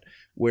like that,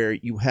 where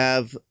you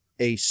have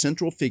a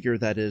central figure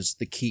that is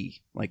the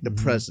key, like the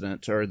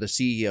president or the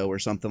CEO or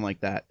something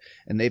like that.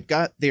 And they've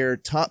got their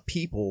top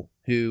people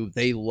who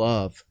they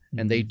love,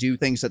 and they do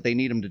things that they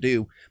need them to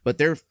do, but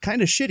they're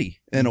kind of shitty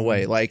in a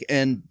way. Like,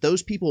 and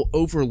those people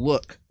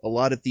overlook a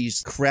lot of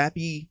these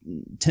crappy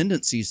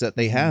tendencies that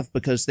they have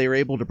because they're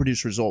able to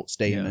produce results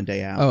day in and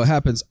day out. Oh, it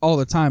happens all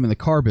the time in the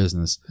car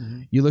business.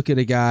 You look at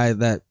a guy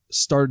that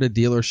started a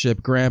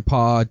dealership,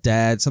 grandpa,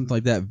 dad, something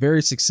like that,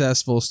 very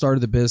successful,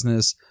 started the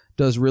business,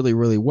 does really,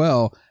 really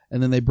well,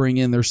 and then they bring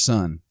in their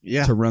son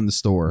to run the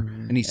store.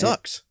 And he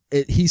sucks.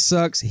 He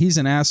sucks. He's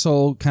an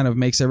asshole, kind of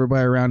makes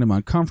everybody around him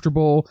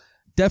uncomfortable,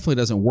 definitely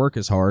doesn't work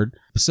as hard.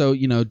 So,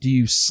 do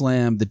you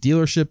slam the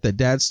dealership that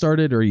dad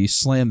started, or you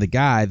slam the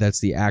guy that's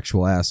the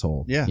actual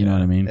asshole? Yeah. You know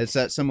what I mean? It's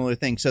that similar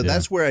thing. So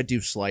that's where I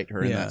do slight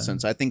her in that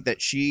sense. I think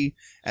that she,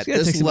 at gotta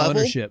take this some level,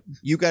 ownership.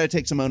 you got to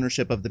take some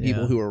ownership of the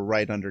people who are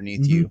right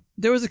underneath you.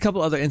 There was a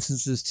couple other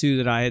instances too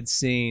that I had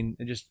seen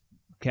just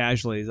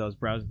casually as I was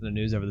browsing the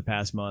news over the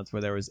past month,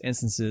 where there was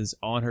instances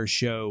on her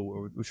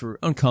show which were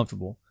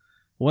uncomfortable.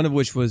 One of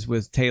which was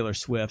with Taylor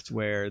Swift,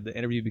 where the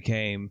interview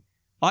became,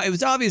 it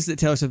was obvious that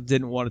Taylor Swift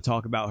didn't want to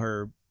talk about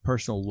her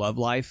personal love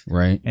life.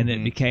 Right. And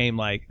it became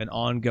like an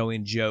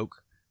ongoing joke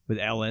with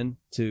Ellen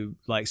to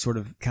like sort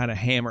of kind of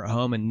hammer it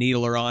home and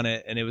needle her on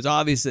it. And it was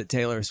obvious that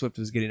Taylor Swift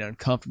was getting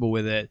uncomfortable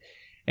with it.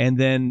 And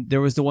then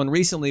there was the one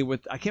recently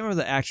with, I can't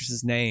remember the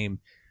actress's name,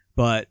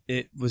 but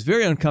it was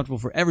very uncomfortable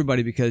for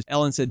everybody because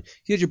Ellen said,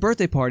 you had your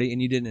birthday party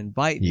and you didn't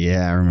invite me.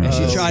 Yeah, I remember.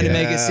 And she tried to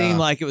make it seem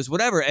like it was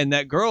whatever. And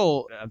that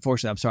girl,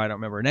 unfortunately, I'm sorry, I don't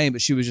remember her name,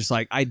 but she was just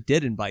like, I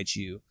did invite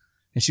you.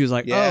 And she was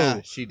like,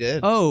 She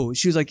did. Oh,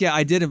 she was like, yeah,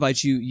 I did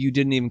invite you. You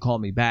didn't even call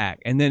me back.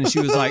 And then she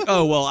was like,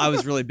 oh, well, I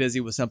was really busy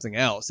with something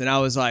else. And I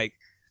was like,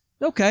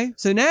 okay.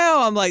 So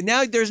now I'm like,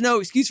 now there's no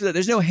excuse for that.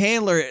 There's no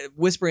handler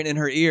whispering in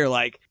her ear.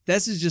 Like,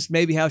 this is just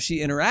maybe how she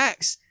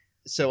interacts.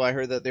 So I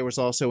heard that there was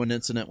also an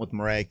incident with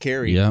Mariah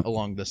Carey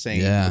along the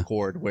same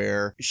accord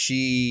where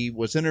she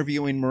was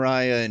interviewing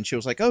Mariah and she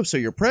was like, oh, so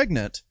you're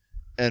pregnant.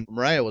 And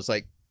Mariah was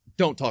like,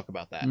 don't talk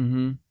about that.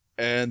 Mm-hmm.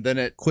 And then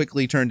it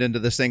quickly turned into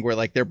this thing where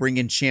like they're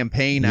bringing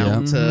champagne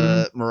out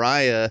to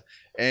Mariah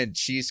and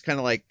she's kind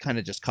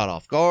of just caught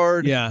off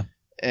guard. Yeah.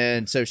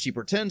 And so she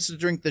pretends to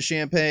drink the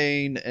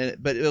champagne,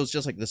 but it was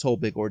just like this whole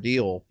big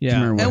ordeal. Yeah. Do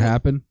you remember what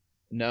happened?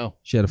 No.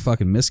 She had a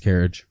fucking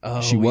miscarriage.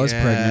 Oh, she was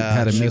pregnant,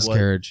 had a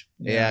miscarriage.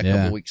 A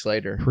couple weeks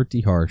later.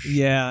 Pretty harsh.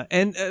 Yeah.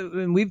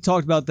 And we've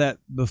talked about that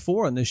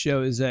before on the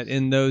show, is that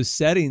in those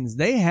settings,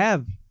 they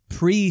have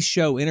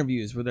pre-show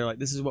interviews where they're like,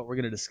 this is what we're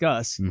going to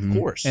discuss. Of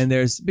course. And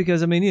there's,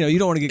 because I mean, you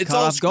don't want to get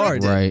caught off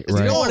guard. Right. You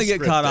don't want to get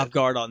Scripted. caught off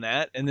guard on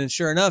that. And then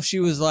sure enough, she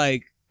was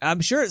like, I'm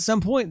sure at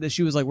some point that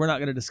she was like, we're not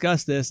going to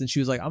discuss this. And she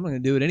was like, I'm going to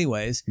do it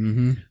anyways.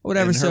 Mm-hmm.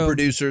 Whatever. And her So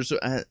producers,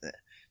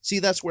 see,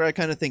 that's where I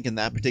kind of think in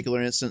that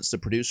particular instance, the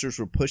producers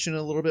were pushing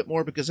a little bit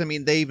more because, I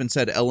mean, they even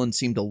said Ellen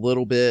seemed a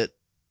little bit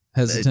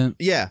hesitant.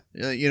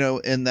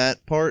 In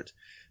that part.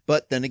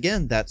 But then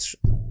again, that's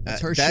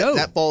her show.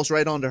 That falls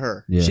right onto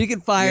her. Yeah. she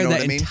could fire You know that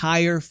what I mean?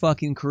 entire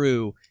fucking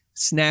crew,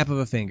 snap of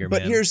a finger.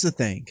 But man. here's the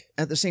thing.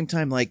 At the same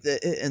time, like,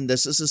 and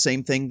this is the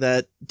same thing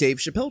that Dave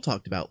Chappelle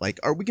talked about. Like,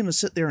 are we going to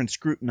sit there and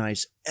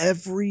scrutinize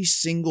every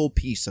single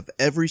piece of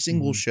every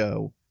single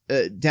show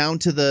down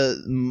to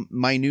the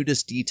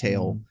minutest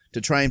detail to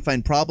try and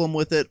find problem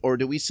with it? Or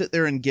do we sit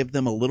there and give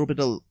them a little bit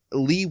of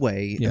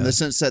leeway in the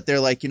sense that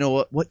they're like, you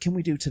know what can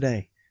we do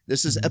today?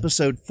 This is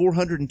episode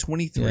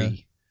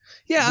 423.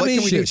 Yeah, What I mean,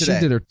 can we do She today?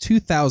 did her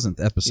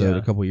 2000th episode Yeah.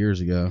 a couple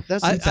years ago.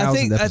 That's I 2,000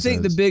 think the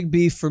episodes. big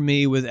beef for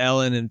me with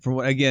Ellen, and from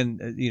what, again,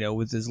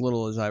 with as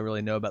little as I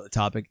really know about the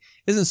topic,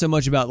 isn't so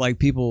much about like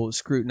people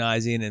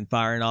scrutinizing and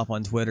firing off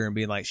on Twitter and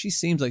being like, she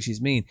seems like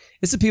she's mean.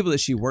 It's the people that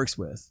she works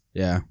with.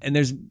 Yeah. And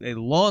there's a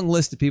long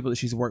list of people that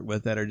she's worked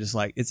with that are just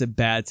like, it's a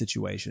bad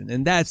situation.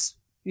 And that's,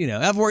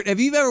 if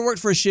you've ever worked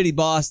for a shitty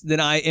boss,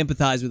 then I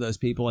empathize with those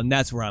people, and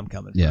that's where I'm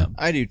coming Yeah. from.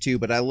 I do too,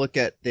 but I look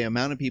at the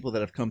amount of people that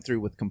have come through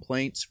with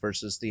complaints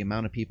versus the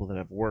amount of people that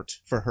have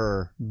worked for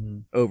her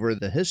over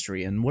the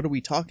history. And what are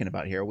we talking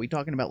about here? Are we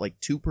talking about like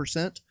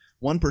 2%?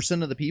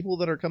 1% of the people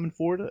that are coming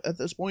forward at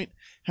this point?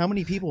 How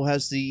many people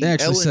has the They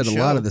actually Ellen said a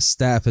lot show? of the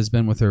staff has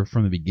been with her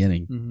from the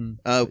beginning. Mm-hmm.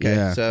 Okay,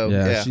 Yeah. so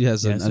yeah, she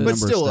has a Yeah, so- number but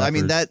still, of I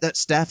mean staffers. that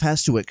staff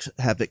has to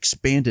have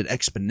expanded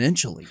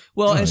exponentially.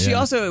 Well, Oh, and she yeah.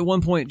 also at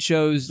one point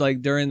shows,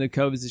 like during the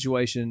COVID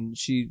situation,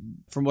 she,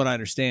 from what I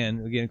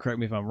understand, again, correct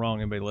me if I'm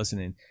wrong, anybody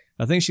listening,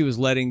 I think she was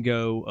letting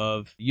go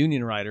of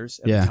union writers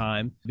at the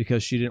time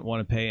because she didn't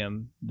want to pay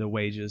them the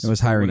wages. It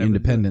was hiring whatever.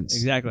 independents.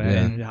 Exactly.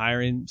 Yeah. And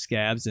hiring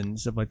scabs and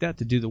stuff like that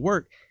to do the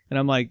work. And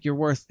I'm like, you're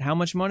worth how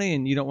much money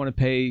and you don't want to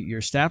pay your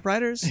staff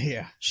writers?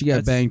 Yeah. She got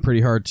That's- banged pretty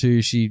hard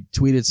too. She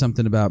tweeted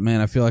something about, man,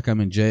 I feel like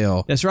I'm in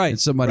jail. That's right. And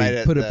somebody Right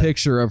at put a the-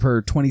 picture of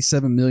her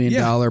 $27 million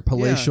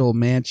palatial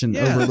mansion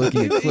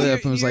overlooking a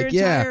cliff and was Your like,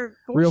 yeah, entire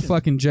real fortune.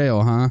 fucking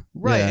jail, huh?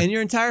 Right, Yeah. and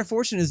your entire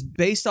fortune is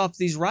based off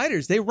these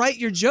writers. They write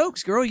your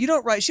jokes, girl. You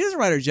don't write. She doesn't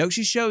write her jokes.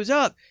 She shows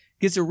up,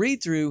 gets a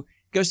read through,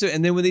 goes through,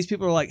 and then when these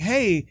people are like,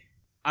 "Hey,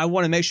 I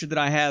want to make sure that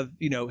I have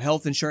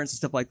health insurance and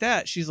stuff like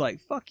that," she's like,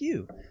 "Fuck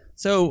you."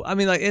 So I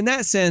mean, like in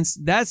that sense,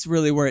 that's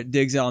really where it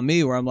digs on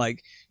me. Where I'm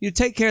like,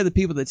 take care of the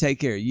people that take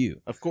care of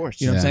you. Of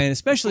course. You know what I'm Yeah. saying?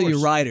 Especially Of your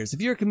course. writers.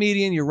 If you're a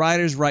comedian, your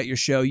writers write your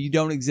show. You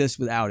don't exist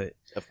without it.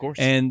 Of course.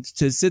 And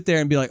to sit there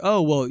and be like,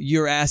 oh, well,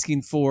 you're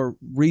asking for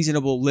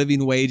reasonable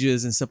living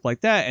wages and stuff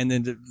like that, and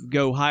then to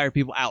go hire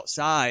people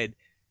outside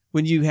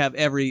when you have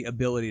every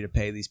ability to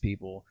pay these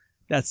people,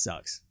 that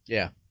sucks.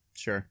 yeah,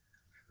 sure.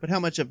 But how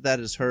much of that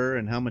is her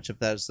and how much of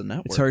that is the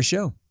network? It's her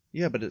show.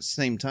 Yeah, but at the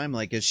same time,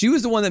 like, She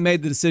was the one that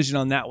made the decision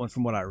on that one,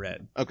 from what I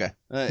read. okay,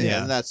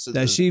 Yeah. that's That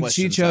the she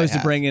questions chose I to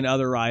have. bring in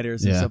other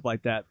writers and Yeah. stuff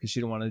like that because she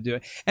didn't want to do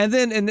it. And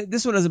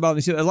this one doesn't bother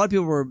me too. A lot of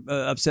people were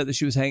upset that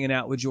she was hanging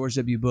out with George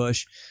W.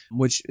 Bush,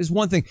 which is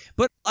one thing.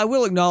 But I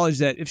will acknowledge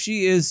that if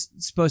she is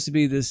supposed to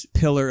be this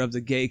pillar of the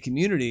gay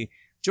community,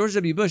 George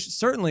W. Bush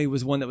certainly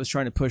was one that was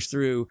trying to push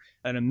through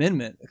an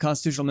amendment, a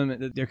constitutional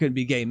amendment, that there could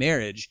be gay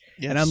marriage.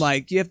 Yes. And I'm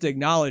like, you have to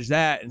acknowledge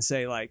that and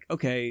say, like,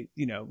 okay,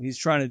 he's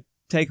trying to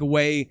take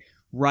away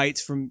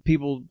rights from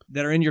people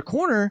that are in your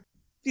corner.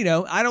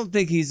 I don't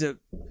think he's okay,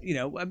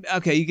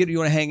 you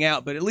want to hang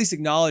out, but at least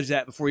acknowledge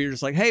that before you're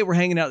just like, hey, we're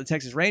hanging out at the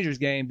Texas Rangers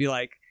game. Be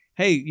like,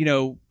 hey,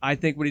 I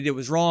think what he did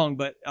was wrong,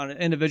 but on an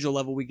individual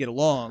level, we get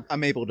along.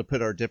 I'm able to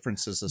put our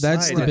differences aside.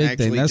 That's the and big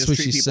actually thing. That's just what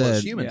treat she people as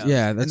said. humans.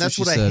 Yeah, And that's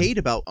what what she I said. hate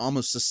about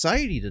almost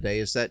society today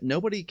is that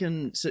nobody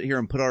can sit here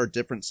and put our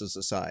differences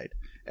aside.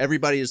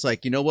 Everybody is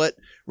like, you know what,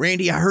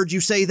 Randy, I heard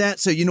you say that,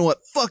 so you know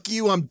what, fuck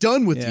you, I'm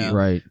done with Yeah. you.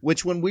 Right.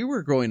 Which when we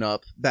were growing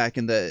up back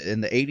in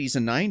the 80s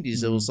and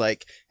 90s, it Mm-hmm. was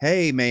like,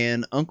 hey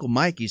man, Uncle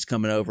Mikey's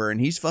coming over and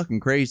he's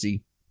fucking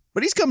crazy,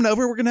 but he's coming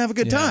over, we're gonna have a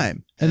good Yeah.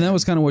 time. And that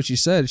was kind of what she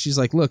said. She's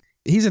like, look,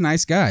 he's a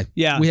nice guy.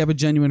 Yeah. We have a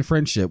genuine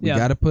friendship. We Yeah.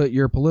 got to put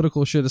your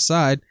political shit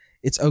aside.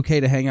 It's okay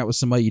to hang out with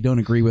somebody you don't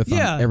agree with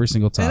Yeah. on every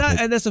single topic.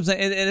 And that's what I'm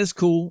saying. And it's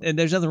cool. And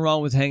there's nothing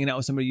wrong with hanging out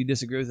with somebody you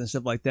disagree with and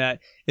stuff like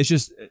that. It's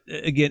just,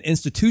 again,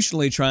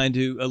 institutionally trying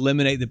to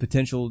eliminate the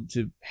potential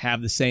to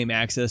have the same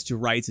access to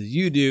rights as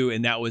you do.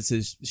 And that was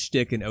his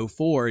shtick in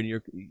 2004.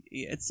 And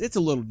it's a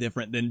little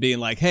different than being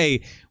like,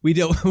 hey, we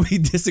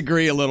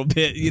disagree a little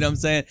bit. You know what I'm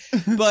saying?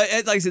 But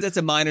like I said, that's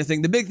a minor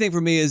thing. The big thing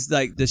for me is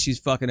like that she's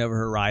fucking over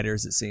her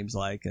writers, it seems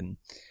like. And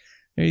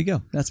there you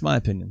go. That's my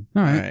opinion.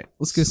 All right. All right.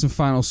 Let's get some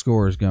final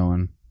scores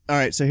going. All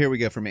right, so here we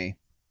go for me.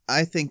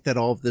 I think that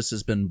all of this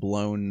has been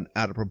blown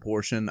out of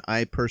proportion.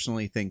 I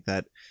personally think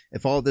that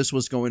if all of this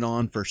was going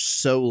on for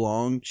so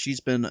long, she's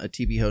been a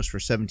TV host for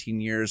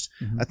 17 years.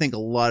 Mhm. I think a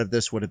lot of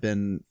this would have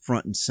been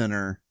front and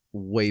center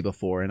way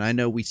before. And I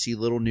know we see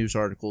little news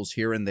articles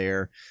here and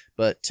there,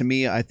 but to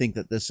me, I think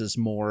that this is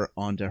more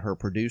onto her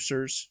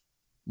producers,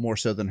 more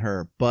so than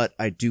her. But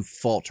I do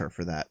fault her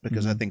for that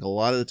because I think a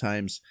lot of the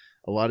times,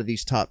 a lot of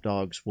these top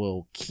dogs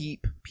will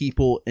keep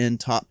people in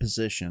top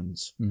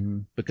positions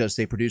because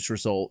they produce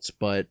results,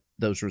 but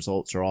those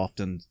results are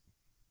often,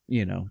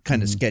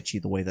 kind of sketchy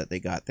the way that they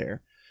got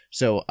there.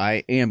 So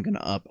I am going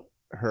to up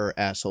her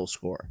asshole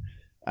score.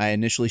 I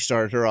initially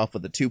started her off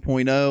with a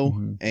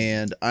 2.0,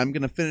 and I'm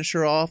going to finish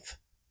her off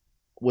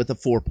with a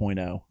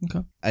 4.0.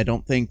 Okay. I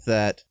don't think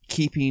that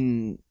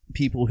keeping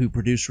people who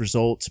produce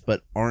results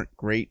but aren't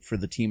great for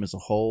the team as a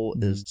whole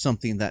is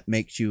something that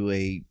makes you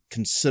a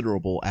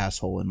considerable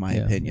asshole, in my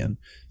opinion.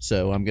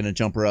 So I'm going to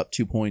jump her up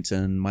 2 points,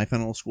 and my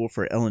final score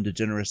for Ellen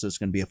DeGeneres is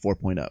going to be a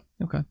 4.0.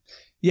 Okay.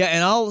 Yeah,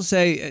 and I'll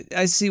say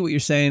I see what you're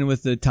saying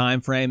with the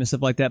time frame and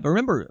stuff like that. But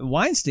remember,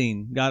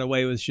 Weinstein got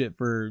away with shit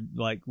for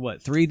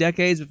 3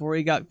 decades before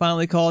he got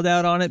finally called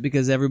out on it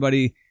because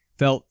everybody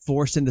felt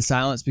forced into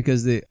silence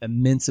because of the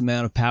immense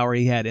amount of power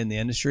he had in the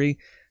industry.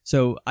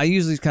 So I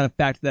usually kind of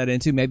factor that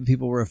into. Maybe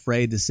people were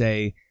afraid to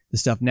say the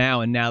stuff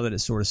now, and now that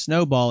it's sort of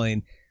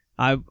snowballing,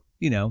 like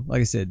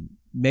I said,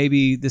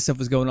 maybe this stuff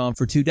was going on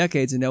for 2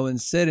 decades and no one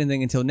said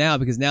anything until now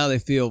because now they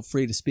feel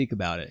free to speak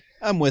about it.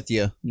 I'm with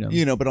you.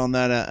 Yeah. But on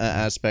that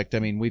aspect, I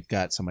mean, we've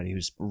got somebody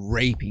who's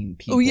raping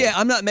people. Oh, yeah.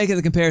 I'm not making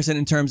the comparison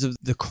in terms of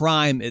the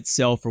crime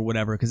itself or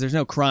whatever, because there's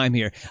no crime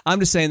here. I'm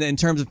just saying that in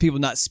terms of people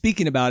not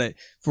speaking about it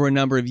for a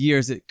number of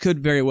years, it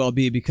could very well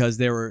be because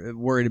they were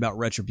worried about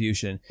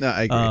retribution. No,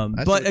 I agree. I see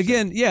But what you're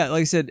again, yeah,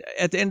 like I said,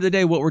 at the end of the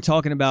day, what we're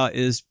talking about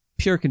is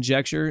pure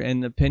conjecture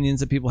and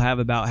opinions that people have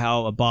about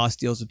how a boss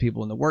deals with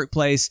people in the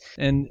workplace.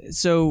 And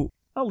so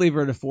I'll leave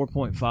her at a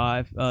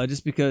 4.5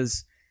 just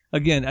because,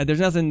 again, there's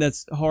nothing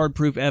that's hard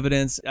proof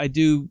evidence. I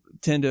do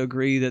tend to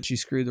agree that she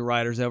screwed the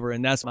writers over,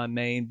 and that's my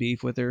main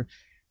beef with her.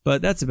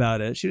 But that's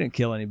about it. She didn't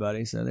kill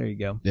anybody, so there you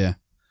go. Yeah.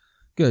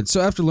 Good.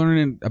 So after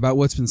learning about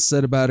what's been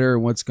said about her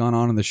and what's gone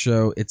on in the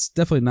show, it's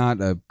definitely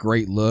not a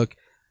great look.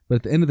 But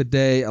at the end of the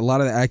day, a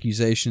lot of the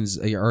accusations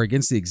are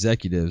against the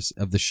executives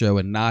of the show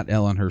and not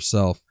Ellen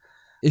herself.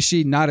 Is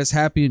she not as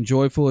happy and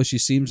joyful as she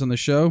seems on the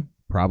show?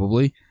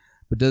 Probably.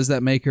 But does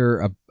that make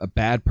her a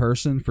bad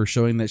person for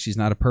showing that she's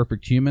not a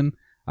perfect human?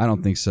 I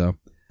don't think so.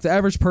 The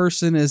average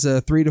person is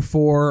a 3 to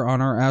 4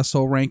 on our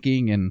asshole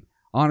ranking, and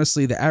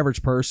honestly, the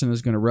average person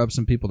is going to rub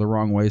some people the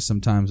wrong way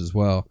sometimes as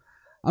well.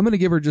 I'm going to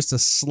give her just a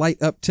slight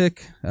uptick.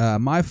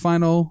 My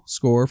final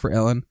score for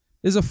Ellen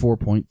is a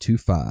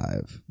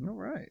 4.25.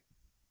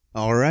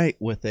 All right,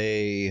 with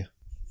a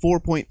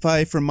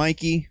 4.5 from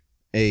Mikey,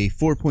 a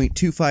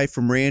 4.25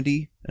 from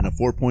Randy, and a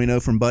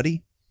 4.0 from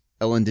Buddy,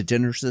 Ellen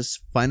DeGeneres'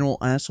 final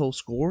asshole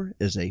score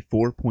is a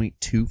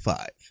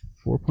 4.25.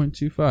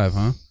 4.25,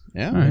 huh?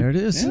 Yeah. All right. There it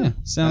is. Yeah,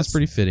 sounds That's-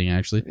 pretty fitting,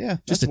 actually. Yeah.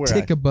 Just that's a where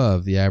tick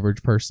above the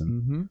average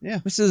person. Mm-hmm. Yeah.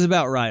 Which is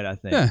about right, I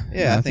think.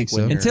 Yeah, I think so.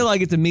 when you're- Until I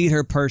get to meet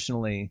her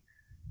personally,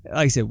 like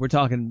I said, we're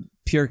talking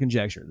pure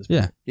conjecture at this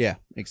point. Yeah. Yeah,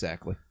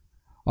 exactly.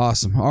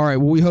 Awesome. All right.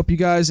 Well, we hope you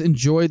guys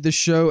enjoyed the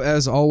show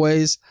as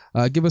always.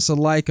 Give us a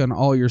like on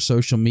all your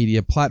social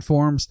media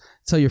platforms.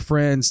 Tell your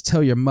friends,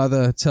 tell your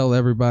mother, tell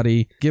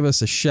everybody. Give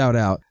us a shout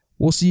out.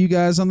 We'll see you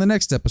guys on the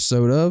next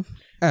episode of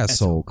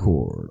Asshole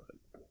Court.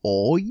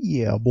 Oh,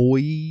 yeah, boy.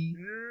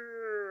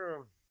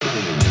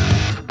 Yeah.